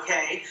that's not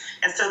okay.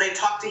 And so they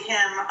talked to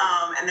him,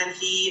 and then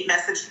he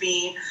messaged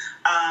me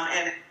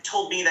and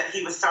told me that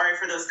he was sorry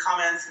for those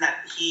comments and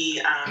that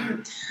he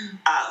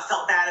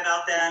felt bad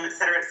about them, et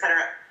cetera, et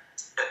cetera.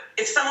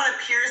 If someone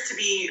appears to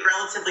be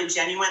relatively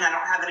genuine, I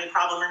don't have any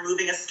problem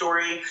removing a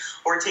story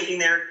or taking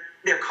their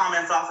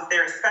comments off of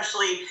there.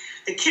 Especially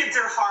the kids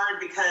are hard,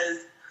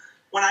 because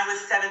when I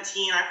was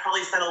 17, I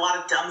probably said a lot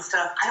of dumb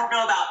stuff. I don't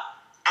know about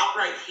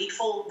outright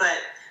hateful, but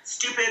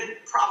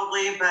stupid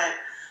probably. But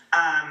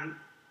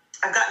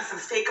I've gotten some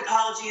fake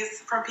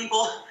apologies from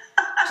people.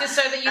 Just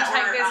so that you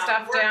take their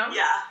stuff down?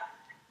 Yeah.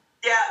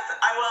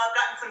 I've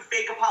gotten some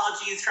fake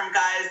apologies from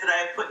guys that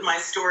I've put in my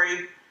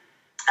story.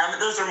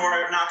 Those are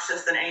more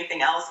obnoxious than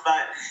anything else,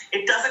 but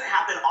it doesn't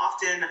happen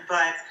often.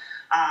 But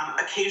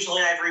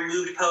occasionally I've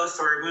removed posts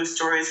or removed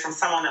stories from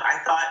someone that I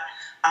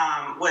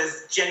thought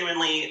was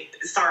genuinely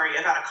sorry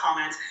about a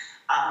comment.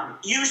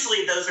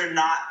 Usually those are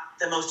not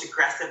the most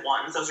aggressive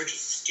ones. Those are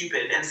just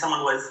stupid, and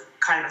someone was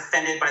kind of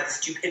offended by the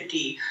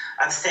stupidity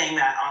of saying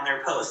that on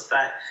their post.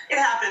 But it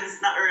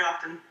happens, not very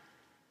often.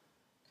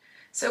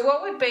 So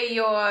what would be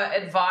your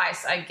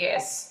advice, I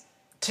guess,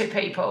 to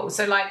people?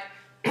 So like,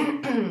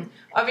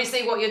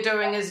 obviously what you're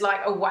doing is like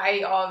a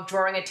way of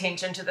drawing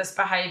attention to this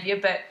behavior,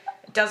 but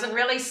it doesn't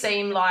really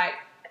seem like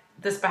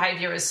this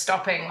behavior is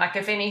stopping. Like,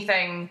 if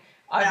anything,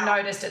 I've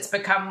noticed it's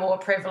become more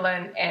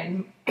prevalent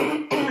and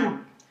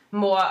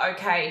more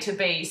okay to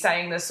be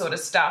saying this sort of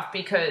stuff,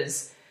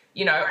 because,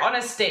 you know,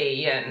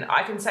 honesty, and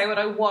I can say what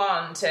I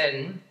want,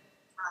 and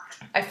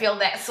I feel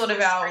that's sort of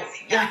our...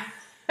 Yeah.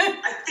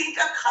 I think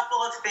a couple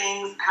of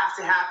things have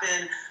to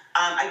happen.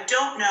 I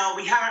don't know.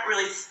 We haven't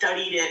really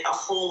studied it a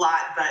whole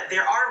lot, but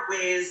there are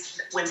ways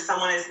when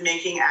someone is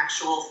making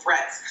actual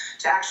threats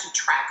to actually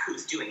track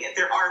who's doing it.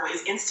 There are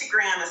ways.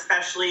 Instagram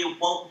especially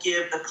won't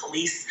give the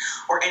police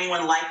or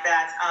anyone like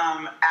that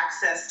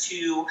access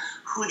to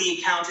who the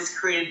account is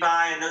created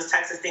by and those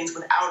types of things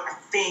without, I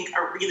think,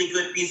 a really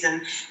good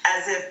reason,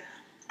 as if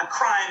a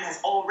crime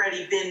has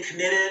already been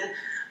committed.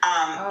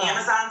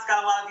 Amazon's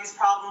got a lot of these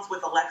problems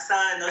with Alexa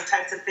and those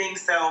types of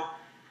things, so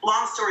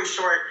long story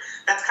short,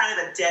 that's kind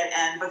of a dead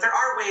end. But there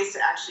are ways to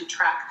actually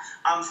track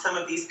some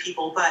of these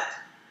people,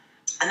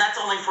 and that's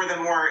only for the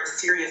more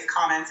serious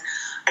comments.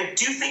 I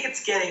do think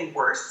it's getting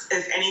worse.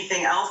 If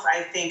anything else,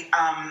 I think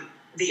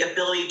the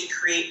ability to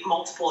create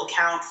multiple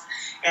accounts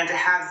and to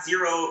have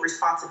zero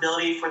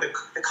responsibility for the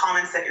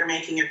comments that you're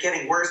making are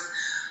getting worse.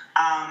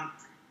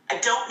 I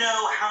don't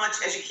know how much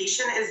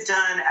education is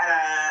done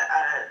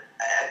at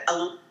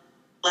a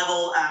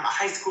level, a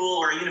high school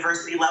or a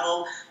university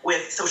level,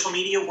 with social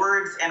media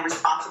words and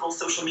responsible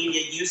social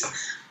media use.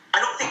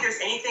 I don't think there's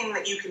anything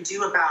that you can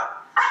do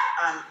about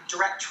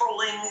direct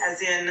trolling,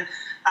 as in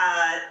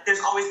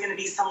there's always going to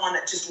be someone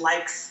that just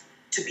likes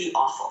to be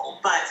awful.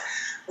 But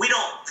we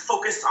don't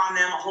focus on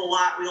them a whole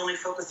lot. We only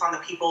focus on the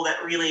people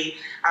that really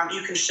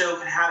you can show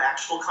can have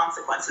actual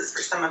consequences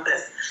for some of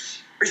this.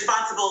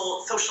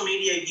 Responsible social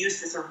media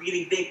use is a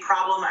really big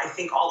problem, I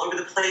think, all over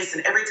the place.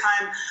 And every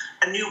time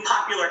a new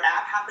popular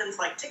app happens,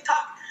 like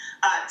TikTok,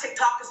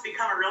 TikTok has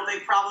become a real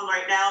big problem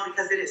right now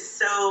because it is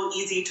so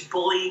easy to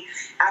bully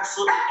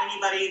absolutely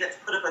anybody that's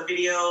put up a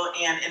video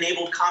and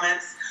enabled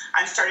comments.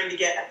 I'm starting to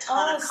get a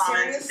ton of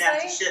comments and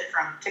nasty shit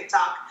from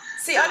TikTok.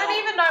 See, I don't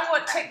even know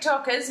what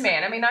TikTok is,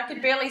 man. I mean, I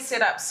could barely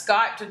set up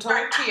Skype to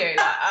talk to you.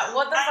 Like,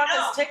 what the fuck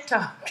is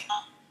TikTok?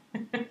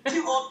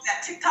 Too old.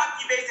 At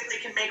TikTok, you basically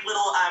can make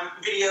little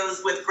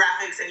videos with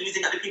graphics and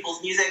using other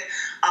people's music.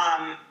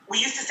 We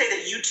used to say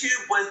that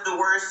YouTube was the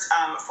worst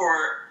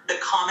for the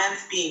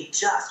comments being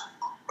just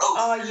gross.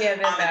 Oh, yeah,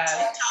 they're bad.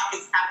 TikTok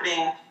is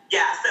happening.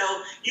 Yeah,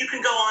 so you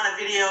can go on a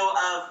video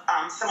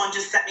of someone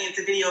just sent me a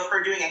video of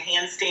her doing a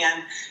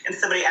handstand, and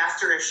somebody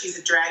asked her if she's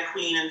a drag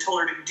queen and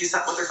told her to do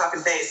something with her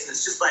fucking face, and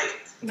it's just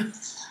like,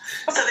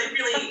 so they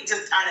really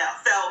just, I know.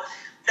 So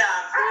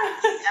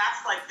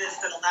apps like this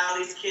that allow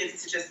these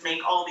kids to just make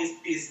all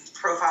these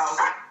profiles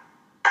are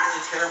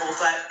really terrible.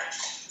 But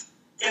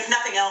if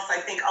nothing else, I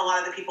think a lot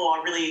of the people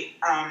are really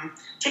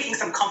taking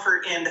some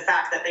comfort in the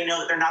fact that they know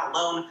that they're not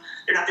alone.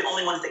 They're not the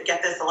only ones that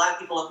get this. A lot of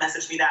people have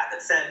messaged me that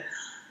said,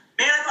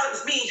 man, I thought it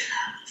was me.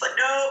 It's like,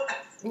 no.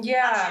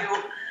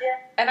 Yeah.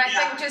 And I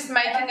think just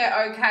making it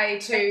okay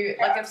to,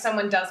 like, if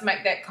someone does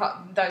make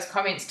those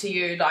comments to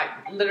you, like,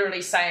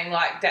 literally saying,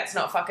 like, that's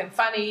not fucking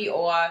funny,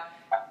 or,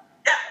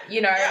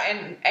 you know,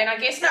 and I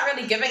guess not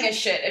really giving a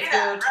shit if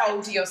you're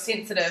told you're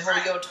sensitive or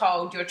you're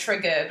told you're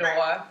triggered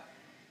or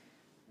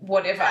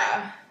whatever.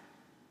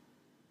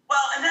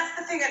 Well, and that's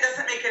the thing that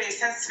doesn't make any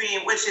sense to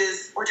me, which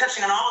is, we're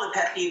touching on all of the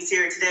pet peeves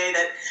here today,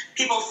 that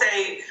people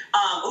say,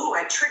 ooh,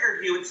 I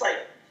triggered you. It's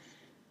like,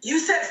 you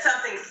said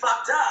something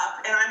fucked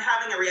up and I'm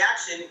having a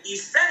reaction. You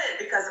said it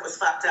because it was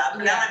fucked up,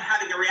 and now I'm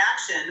having a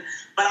reaction,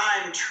 but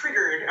I'm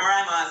triggered, or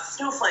I'm a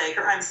snowflake,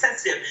 or I'm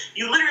sensitive.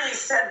 You literally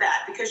said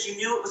that because you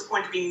knew it was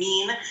going to be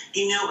mean.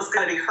 You knew it was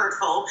going to be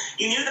hurtful.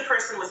 You knew the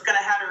person was going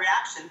to have a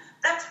reaction.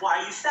 That's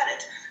why you said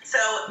it. So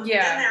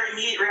then their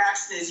immediate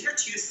reaction is, you're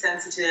too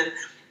sensitive.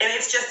 And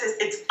it's just,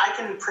 I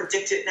can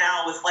predict it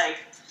now with like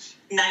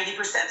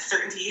 90%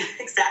 certainty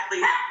exactly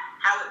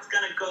how it's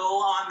going to go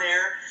on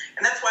there.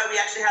 And that's why we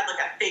actually had like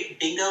a fake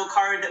bingo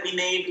card that we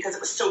made, because it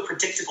was so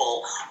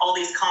predictable, all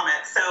these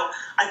comments. So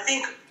I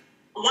think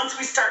once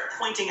we start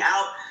pointing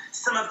out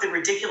some of the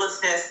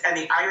ridiculousness and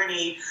the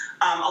irony,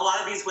 a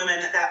lot of these women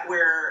that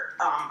were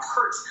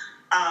hurt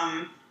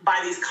by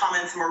these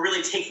comments and were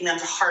really taking them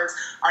to heart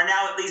are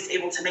now at least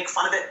able to make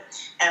fun of it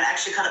and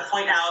actually kind of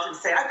point out and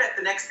say, I bet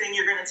the next thing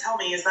you're going to tell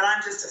me is that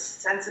I'm just a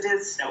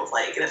sensitive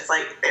snowflake. And it's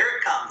like, there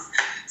it comes.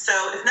 So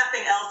if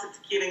nothing else, it's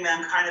giving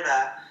them kind of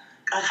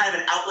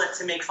an outlet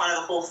to make fun of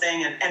the whole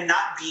thing and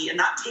not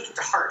take it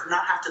to heart,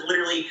 not have to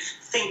literally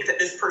think that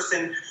this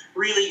person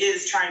really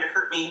is trying to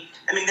hurt me.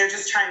 I mean, they're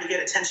just trying to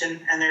get attention,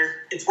 and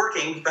it's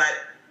working, but...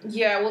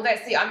 Yeah, well,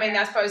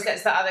 I suppose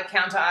that's the other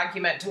counter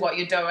argument to what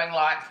you're doing,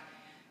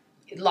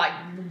 like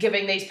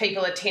giving these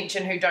people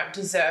attention who don't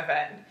deserve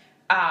it,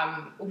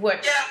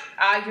 which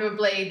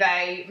arguably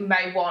they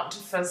may want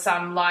for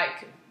some,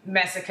 like,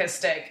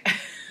 masochistic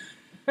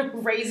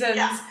reasons.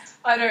 Yeah.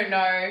 I don't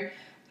know.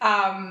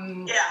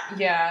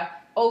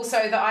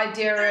 Also, the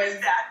idea there of...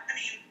 is that. I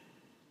mean,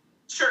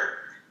 sure.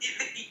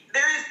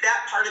 There is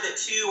that part of it,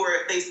 too,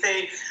 where they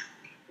say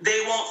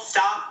they won't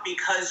stop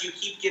because you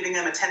keep giving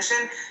them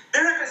attention.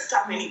 They're not going to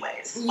stop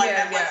anyways.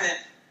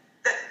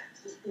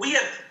 We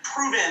have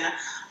proven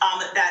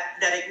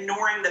that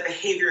ignoring the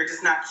behavior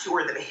does not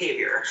cure the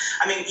behavior.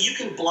 I mean, you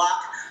can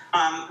block.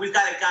 We've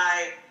got a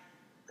guy,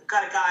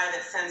 got a guy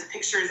that sends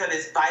pictures of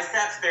his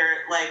biceps.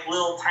 They're like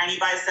little tiny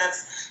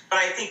biceps, but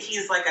I think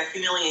he's like a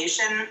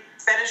humiliation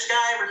fetish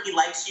guy where he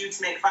likes you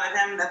to make fun of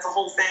him. That's a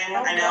whole thing.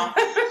 I know.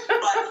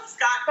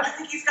 But I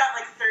think he's got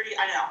like 30.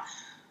 I know.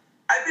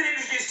 I've been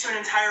introduced to an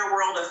entire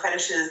world of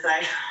fetishes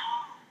that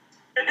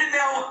I didn't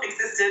know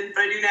existed,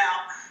 but I do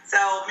now. So,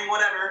 I mean,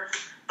 whatever.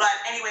 But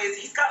anyways,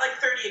 he's got like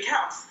 30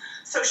 accounts.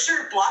 So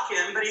sure, block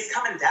him, but he's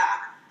coming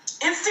back.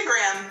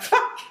 Instagram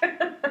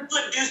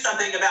could do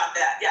something about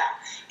that. Yeah.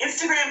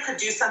 Instagram could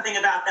do something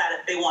about that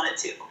if they wanted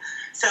to.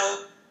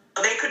 So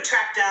they could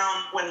track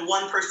down when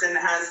one person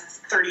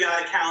has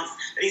 30-odd accounts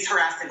that he's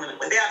harassing women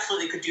with. They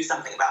absolutely could do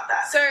something about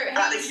that. So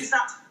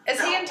is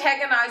he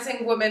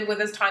antagonizing women with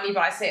his tiny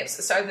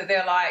biceps so that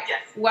they're like,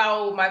 yes,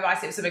 well, my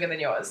biceps are bigger than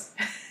yours?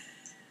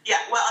 Yeah,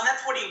 well, and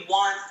that's what he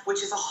wants,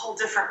 which is a whole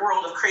different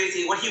world of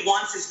crazy. What he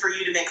wants is for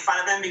you to make fun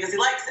of him because he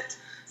likes it.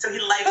 So he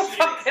likes you to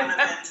make fun of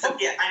him. So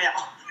yeah, I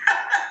know.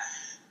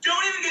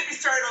 Don't even get me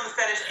started on the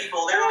fetish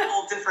people. They're a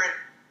whole different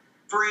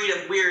breed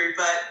of weird,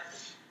 but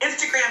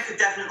Instagram could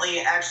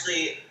definitely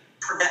actually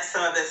prevent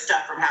some of this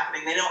stuff from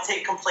happening. They don't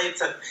take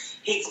complaints of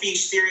hate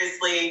speech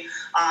seriously.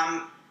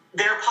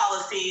 Their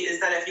policy is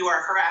that if you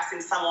are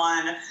harassing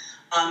someone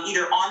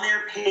either on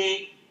their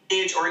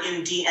page or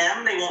in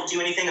DM, they won't do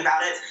anything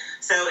about it.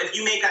 So if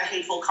you make a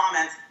hateful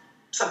comment,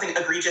 something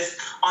egregious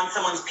on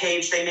someone's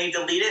page, they may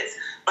delete it,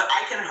 but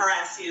I can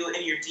harass you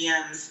in your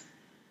DMs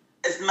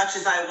as much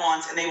as I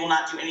want, and they will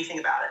not do anything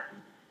about it.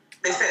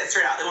 They say it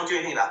straight out. They won't do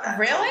anything about that.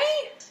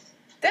 Really?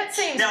 That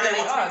seems no, really they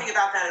won't do anything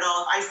about that at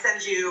all. I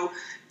send you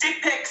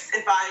dick pics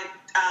if I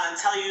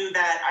tell you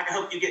that I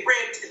hope you get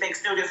raped. It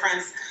makes no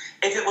difference.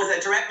 If it was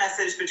a direct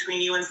message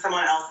between you and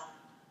someone else,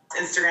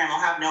 Instagram will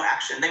have no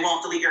action. They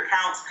won't delete your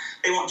accounts.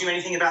 They won't do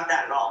anything about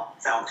that at all.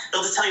 So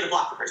they'll just tell you to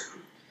block the person.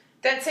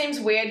 That seems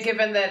weird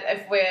given that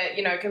if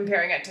we're,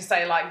 comparing it to,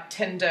 say, like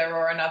Tinder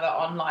or another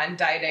online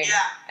dating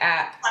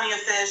app. Plenty of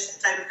fish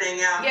type of thing,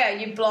 yeah. Yeah,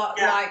 you block,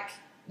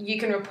 you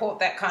can report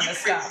that kind of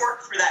stuff. You can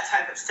report for that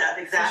type of stuff,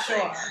 exactly.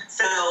 For sure.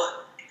 So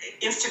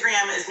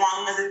Instagram, as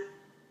long as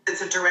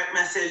it's a direct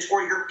message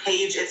or your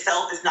page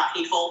itself is not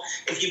hateful,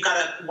 if you've got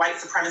a white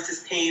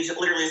supremacist page that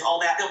literally is all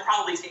that, they'll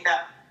probably take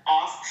that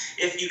off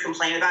if you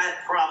complain about it,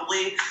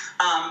 probably.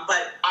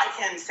 But I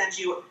can send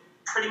you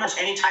pretty much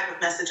any type of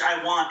message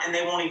I want, and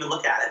they won't even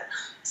look at it.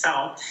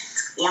 So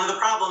it's one of the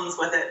problems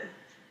with it.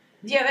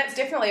 Yeah, that's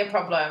definitely a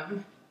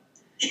problem.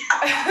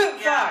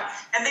 Yeah.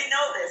 And they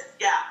know this.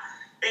 Yeah,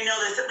 they know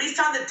this. At least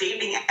on the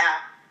dating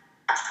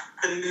app,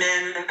 the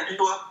men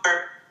who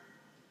are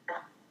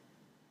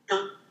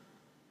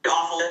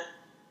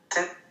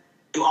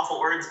awful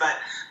words, but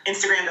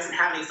Instagram doesn't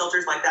have any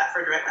filters like that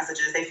for direct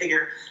messages. They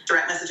figure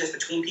direct messages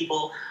between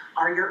people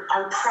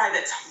are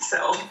private.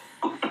 So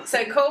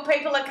call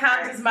people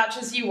accounts as much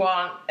as you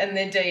want in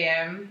their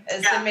DM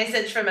is the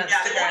message from Instagram.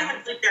 Yeah, they won't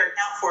even delete their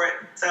account for it.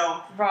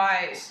 So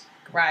right,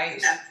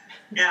 great.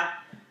 Yeah.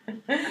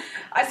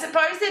 I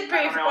suppose there'd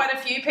be quite a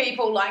few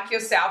people like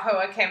yourself who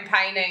are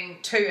campaigning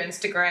to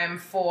Instagram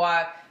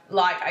for,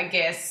 like, I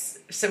guess,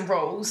 some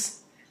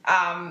rules,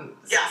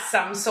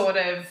 some sort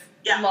of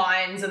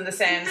lines in the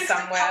sand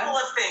somewhere. A couple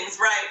of things,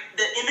 right?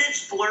 The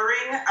image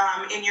blurring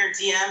in your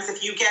DMs.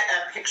 If you get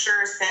a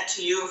picture sent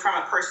to you from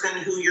a person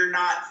who you're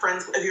not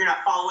friends with, if you're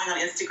not following on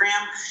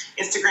Instagram,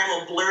 Instagram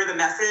will blur the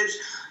message.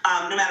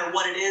 No matter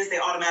what it is, they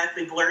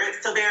automatically blur it.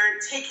 So they're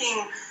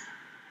taking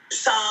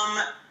some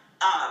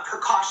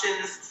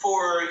precautions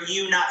for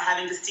you not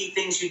having to see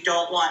things you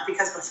don't want.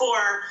 Because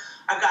before,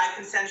 a guy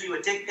can send you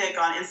a dick pic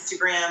on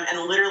Instagram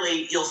and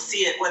literally you'll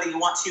see it whether you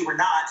want to or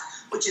not,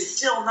 which is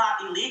still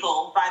not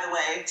illegal, by the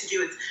way, to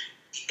do it.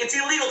 It's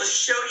illegal to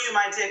show you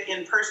my dick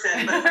in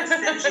person, but if I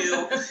send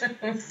you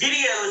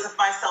videos of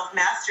myself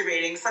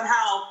masturbating,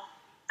 somehow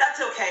that's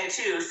okay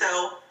too.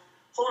 So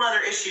whole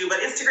other issue.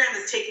 But Instagram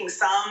is taking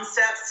some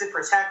steps to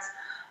protect.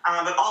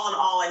 But all in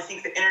all, I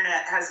think the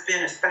internet has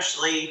been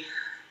especially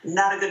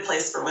not a good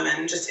place for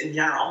women, just in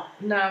general.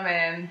 No,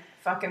 man.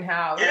 Fucking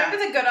hell. Yeah.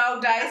 Remember the good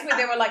old days where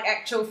there were, like,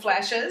 actual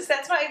flashes?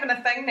 That's not even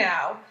a thing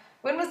now.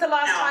 When was the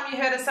last time you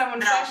heard of someone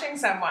flashing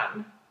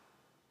someone?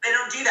 They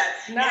don't do that.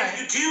 No. And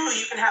if you do,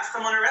 you can have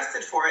someone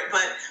arrested for it.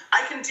 But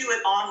I can do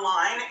it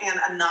online and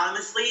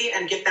anonymously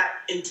and get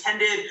that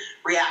intended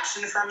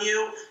reaction from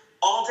you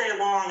all day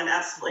long, and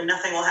absolutely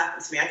nothing will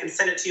happen to me. I can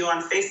send it to you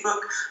on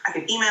Facebook. I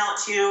can email it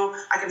to you.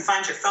 I can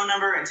find your phone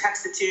number and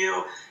text it to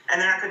you,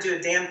 and they're not going to do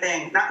a damn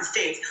thing. Not in the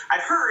States.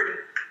 I've heard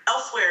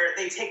elsewhere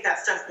they take that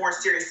stuff more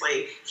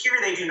seriously. Here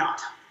they do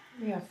not.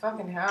 Yeah,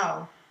 fucking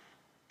hell.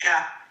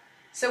 Yeah.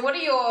 So what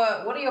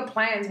are your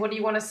plans? What do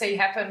you want to see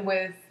happen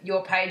with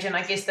your page and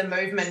I guess the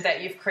movement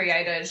that you've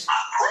created?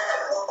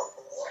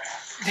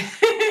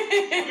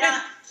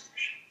 Yeah.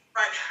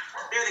 Right.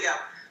 There they go.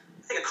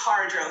 I think a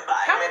car drove by.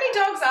 How many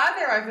dogs are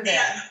there over there?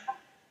 Yeah.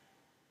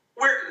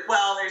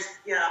 There's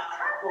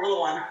a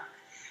little one.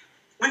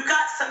 we've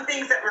got some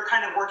things that we're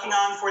kind of working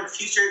on for the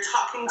future,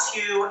 talking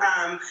to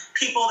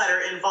people that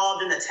are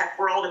involved in the tech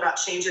world about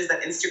changes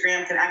that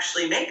Instagram can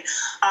actually make.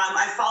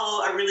 I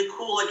follow a really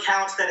cool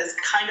account that is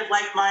kind of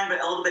like mine, but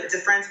a little bit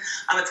different.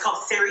 It's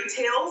called Sarey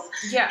Tales.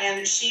 Yeah.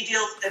 And she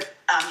deals with,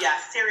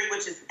 Sarey,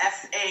 which is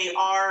Sarey,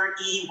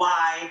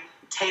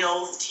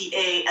 Tales,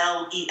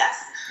 Tales.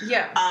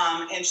 Yeah.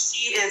 And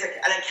she is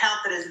an account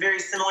that is very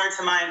similar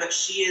to mine, but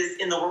she is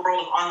in the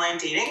world of online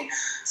dating.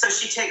 So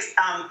she takes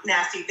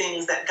nasty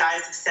things that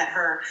guys have sent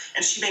her,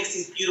 and she makes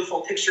these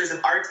beautiful pictures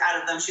of art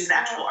out of them. She's an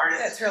actual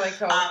artist. That's really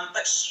cool.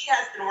 But she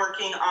has been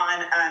working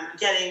on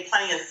getting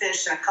Plenty of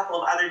Fish and a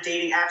couple of other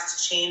dating apps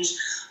to change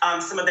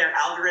some of their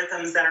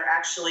algorithms that are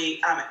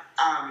actually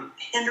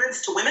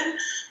hindrance to women,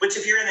 which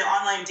if you're in the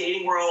online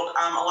dating world,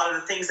 a lot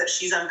of the things that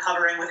she's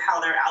uncovering with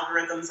how their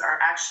algorithms are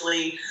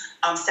actually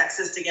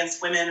sexist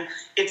against women.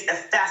 It's a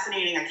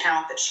fascinating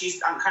account that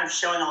she's kind of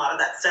showing a lot of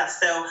that stuff.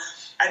 So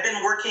I've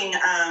been working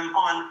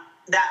on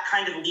that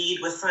kind of lead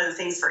with some of the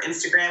things for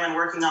Instagram and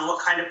working on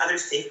what kind of other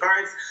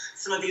safeguards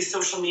some of these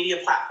social media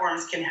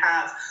platforms can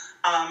have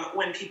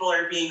when people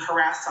are being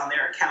harassed on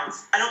their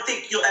accounts. I don't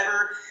think you'll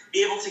ever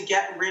be able to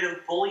get rid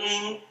of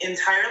bullying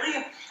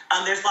entirely.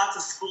 There's lots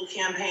of school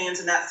campaigns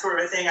and that sort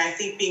of a thing. I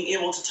think being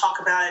able to talk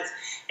about it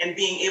and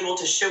being able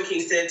to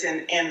showcase it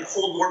and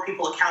hold more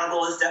people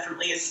accountable is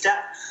definitely a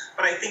step.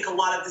 But I think a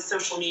lot of the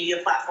social media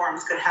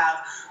platforms could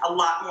have a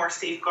lot more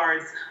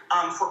safeguards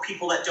for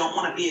people that don't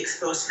want to be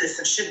exposed to this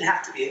and shouldn't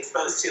have to be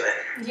exposed to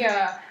it.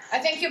 Yeah, I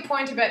think your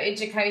point about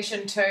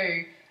education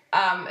too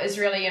is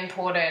really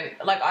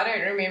important. Like, I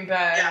don't remember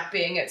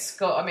being at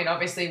school. I mean,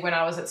 obviously, when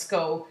I was at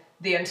school,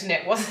 the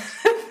internet wasn't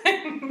a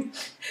thing.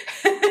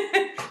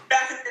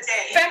 Back in the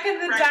day. Back in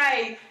the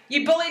day,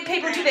 you bullied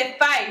people to their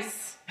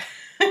face.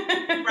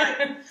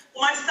 Right.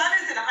 Well, my son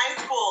is in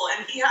high school,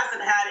 and he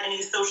hasn't had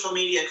any social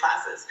media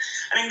classes.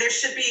 I mean, there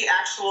should be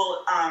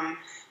actual,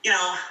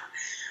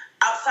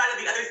 outside of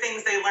the other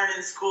things they learn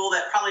in school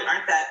that probably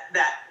aren't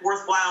that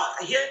worthwhile.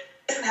 He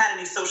hasn't had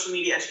any social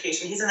media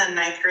education. He's in the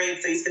 9th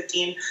grade, so he's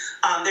 15.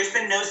 There's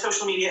been no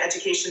social media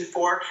education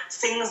for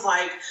things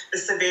like the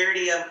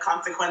severity of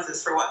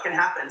consequences for what can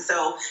happen.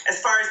 So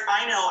as far as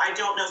I know, I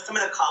don't know, some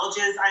of the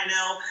colleges I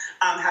know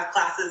have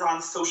classes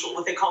on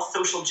what they call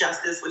social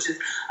justice, which is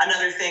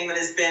another thing that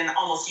has been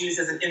almost used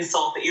as an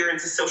insult, that you're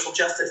into social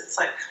justice. It's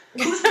like,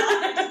 who's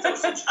not into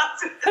social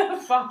justice?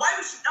 Why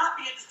would you not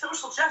be into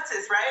social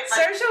justice, right?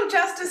 Like, social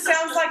justice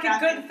sounds like a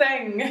good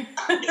thing.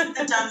 It's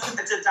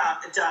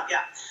a dumb,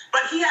 yeah.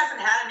 But he hasn't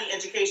had any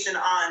education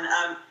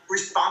on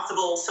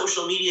responsible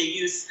social media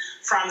use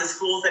from the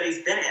schools that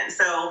he's been in.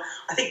 So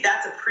I think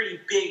that's a pretty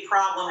big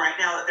problem right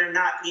now, that they're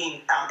not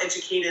being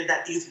educated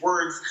that these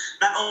words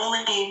not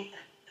only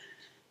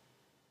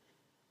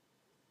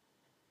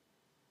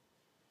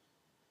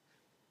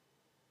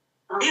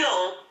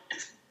real to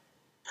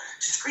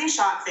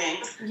screenshot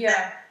things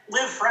that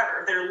live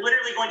forever. They're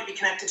literally going to be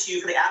connected to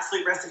you for the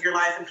absolute rest of your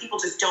life, and people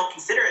just don't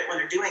consider it when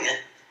they're doing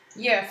it.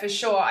 Yeah, for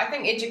sure. I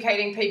think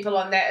educating people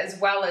on that, as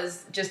well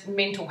as just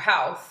mental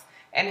health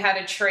and how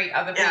to treat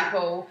other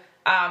people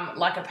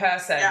like a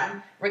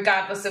person,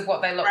 regardless of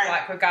what they look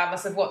like,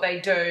 regardless of what they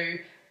do,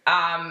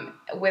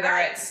 whether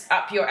it's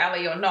up your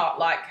alley or not.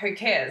 Like, who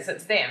cares?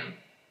 It's them.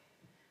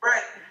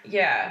 Right.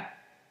 Yeah.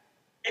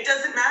 It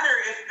doesn't matter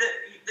if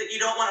that you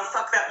don't want to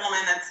fuck that woman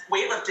that's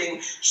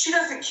weightlifting. She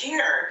doesn't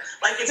care.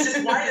 Like, it's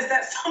just, why is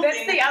that something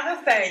That's the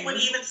other thing. you would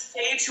even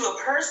say to a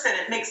person?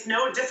 It makes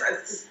no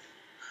difference.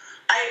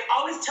 I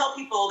always tell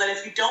people that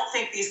if you don't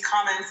think these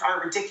comments are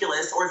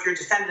ridiculous, or if you're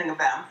defending of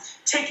them,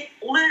 take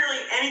literally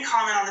any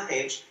comment on the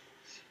page,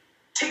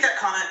 take that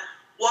comment,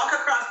 walk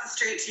across the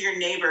street to your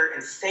neighbor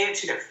and say it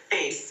to their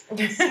face.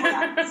 See what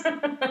happens.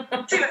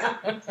 See what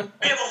happens.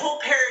 We have a whole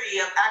parody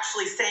of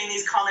actually saying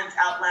these comments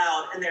out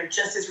loud, and they're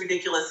just as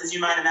ridiculous as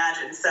you might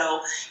imagine. So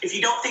if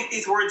you don't think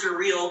these words are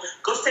real,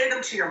 go say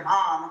them to your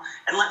mom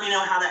and let me know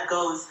how that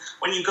goes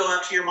when you go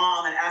up to your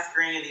mom and ask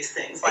her any of these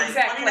things. Like,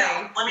 exactly.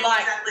 Let me know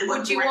like, exactly what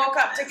would you walk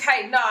up to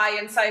Kate Nye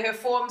and say her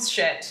form's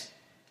shit?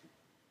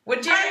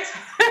 Would you? Right.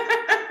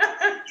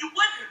 You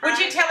wouldn't. Would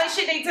you tell her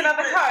she needs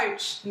another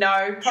coach?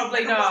 No,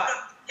 probably not.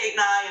 Kate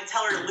Nye and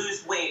tell her to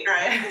lose weight,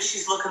 right? Because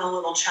she's looking a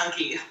little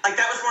chunky. Like,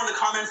 that was one of the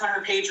comments on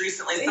her page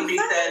recently. Somebody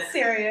said,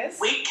 serious?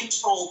 Weight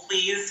control,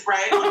 please,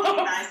 right? On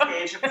Kate Nye's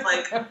page. It was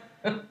like,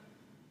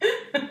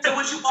 so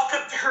would you walk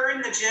up to her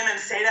in the gym and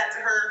say that to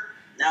her?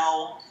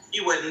 No,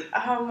 you wouldn't.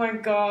 Oh my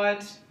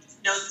God.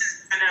 No,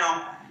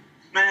 I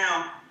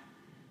know.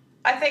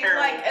 I think,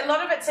 Terrible. like, a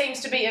lot of it seems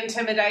to be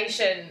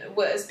intimidation,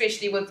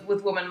 especially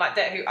with women like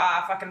that who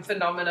are fucking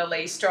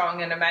phenomenally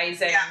strong and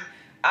amazing.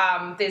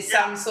 Yeah. There's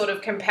some sort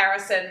of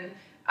comparison,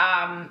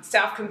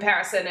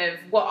 self-comparison of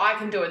what I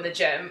can do in the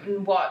gym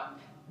and what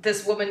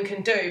this woman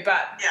can do.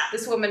 But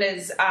this woman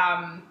is,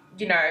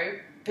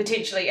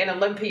 potentially an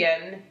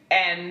Olympian,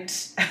 and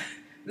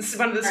this is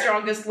one of the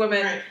strongest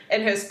women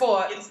in her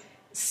sport.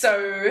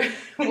 So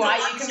why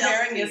are you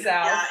comparing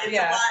yourself? Yeah, it's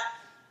a lot.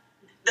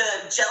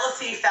 the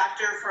jealousy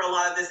factor for a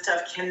lot of this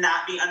stuff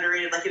cannot be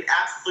underrated. Like, it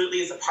absolutely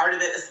is a part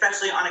of it,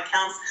 especially on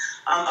accounts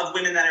of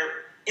women that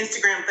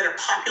are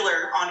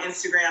popular on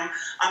Instagram.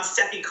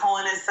 Steffi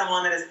Cohen is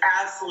someone that is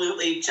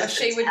absolutely just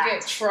she would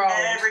get trolled.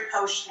 Every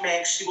post she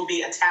makes, she will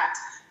be attacked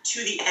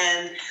to the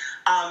end.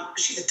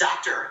 She's a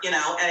doctor, and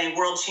a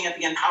world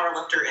champion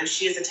powerlifter, and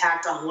she is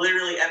attacked on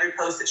literally every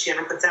post that she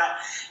ever puts out.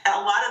 And a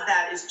lot of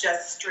that is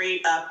just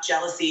straight up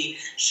jealousy.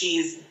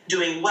 She's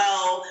doing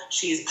well,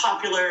 she's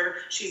popular,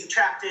 she's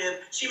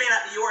attractive. She may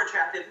not be your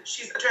attractive,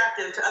 she's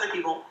attractive to other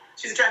people.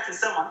 She's attractive to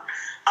someone,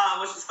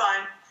 which is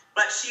fine.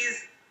 But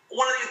she's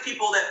one of these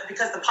people that,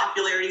 because the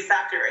popularity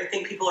factor, I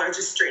think people are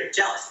just straight up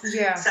jealous.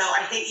 Yeah. So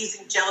I hate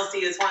using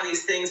jealousy as one of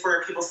these things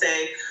where people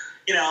say,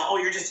 oh,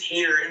 you're just a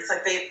hater. And it's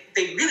like, they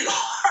really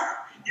are.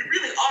 You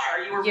really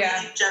are. You were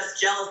really just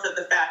jealous of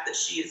the fact that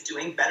she is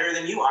doing better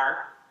than you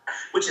are,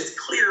 which is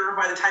clear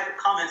by the type of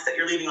comments that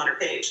you're leaving on her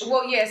page.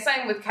 Well, yeah,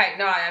 same with Kate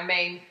Nye. I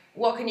mean,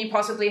 what can you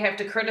possibly have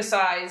to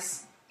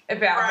criticize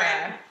about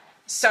her?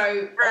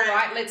 So, all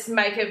right, let's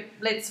make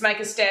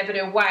a stab at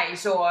her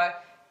weight, or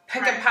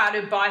pick apart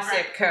her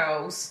bicep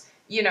curls.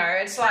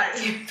 It's like, are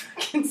you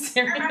fucking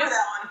serious? I remember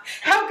that one.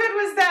 How good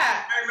was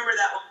that? I remember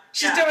that one.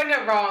 She's doing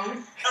it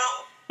wrong.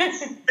 Oh.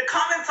 The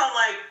comments on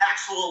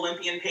actual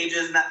Olympian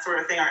pages and that sort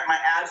of thing are my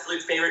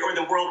absolute favorite, or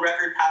the world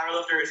record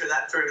powerlifters or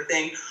that sort of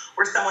thing,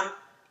 where someone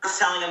was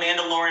telling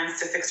Amanda Lawrence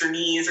to fix her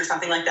knees or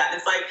something like that. And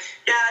it's like,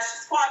 yeah, she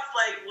squats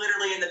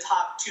literally in the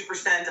top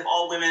 2% of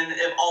all women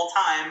of all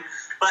time,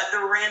 but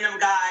the random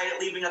guy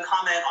leaving a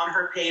comment on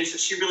her page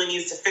that she really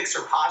needs to fix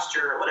her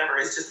posture or whatever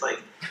is just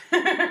like,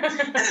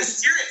 and they're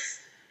serious.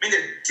 I mean,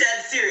 they're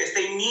dead serious.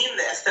 They mean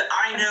this, that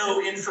I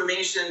know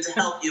information to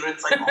help you. And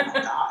it's like, oh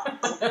my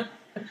God.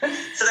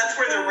 So that's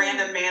where the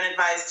random man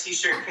advised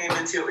t-shirt came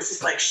into. It was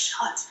just like,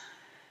 shut.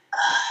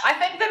 I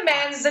think the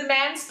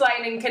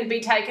mansplaining can be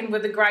taken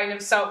with a grain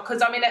of salt,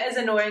 because, I mean, it is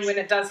annoying when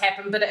it does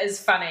happen, but it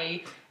is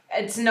funny.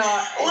 It's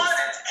not...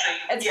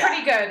 It's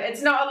pretty good.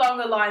 It's not along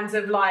the lines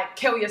of,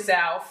 kill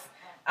yourself,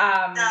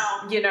 no,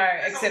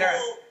 etc. a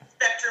whole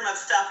spectrum of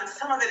stuff, and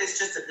some of it is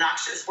just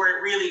obnoxious, where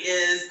it really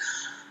is...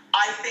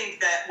 I think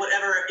that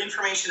whatever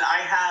information I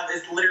have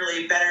is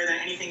literally better than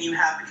anything you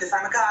have, because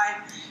I'm a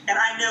guy and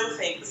I know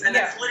things. And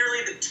that's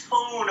literally the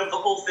tone of the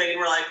whole thing.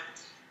 We're like,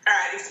 all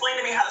right, explain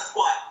to me how to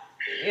squat.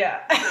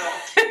 Yeah.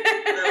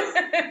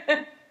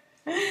 So,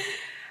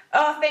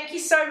 oh, thank you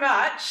so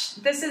much.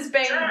 This has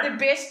been the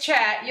best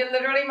chat. You're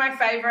literally my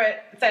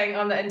favorite thing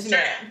on the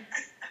internet.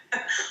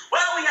 Sure.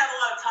 Well, we have a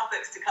lot of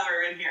topics to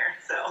cover in here,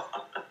 so.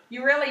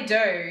 You really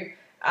do.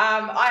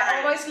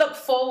 I almost look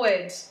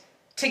forward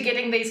to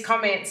getting these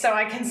comments so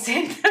I can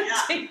send them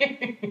to you.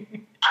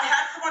 I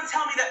had someone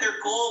tell me that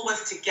their goal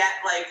was to get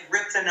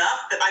ripped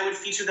enough that I would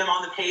feature them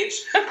on the page.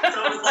 So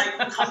it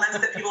was comments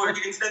that people were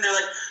giving to them. They're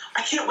like,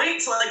 I can't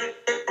wait till I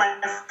get my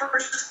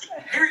first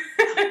period.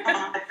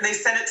 And they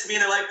send it to me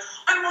and they're like,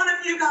 I'm one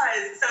of you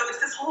guys. So it's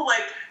this whole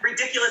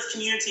ridiculous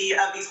community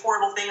of these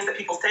horrible things that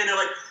people say, and they're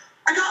like,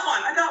 I got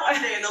one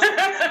today, and they'll send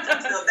me that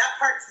stuff. So that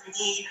part to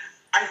me,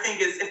 I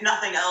think, is, if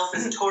nothing else,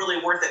 is totally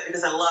worth it,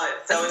 because I love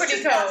it. So it's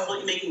just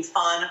absolutely making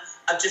fun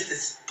of just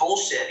this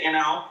bullshit,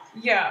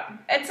 Yeah.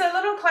 It's a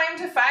little claim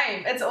to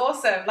fame. It's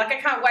awesome. I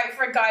can't wait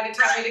for a guy to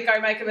tell me to go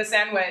make him a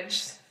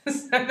sandwich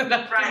so that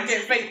I can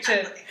get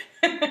featured.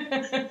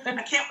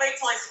 I can't wait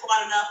till I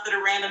squat enough that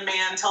a random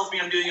man tells me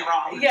I'm doing it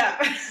wrong. Yeah.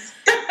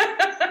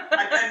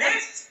 I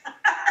missed.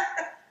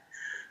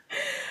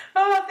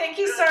 Oh, thank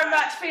you so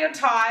much for your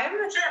time.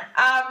 Sure.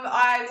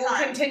 I will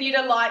continue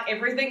to like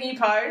everything you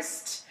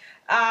post.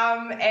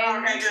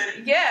 And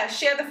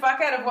share the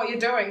fuck out of what you're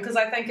doing, because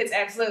I think it's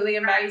absolutely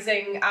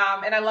amazing.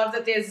 And I love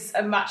that there's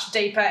a much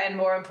deeper and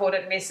more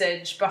important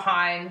message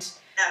behind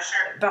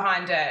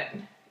it.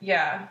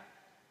 Yeah.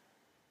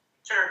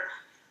 Sure.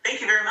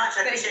 Thank you very much.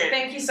 I appreciate it.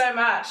 Thank you so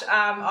much.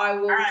 I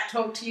will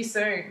talk to you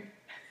soon.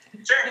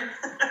 Sure.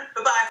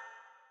 Bye-bye.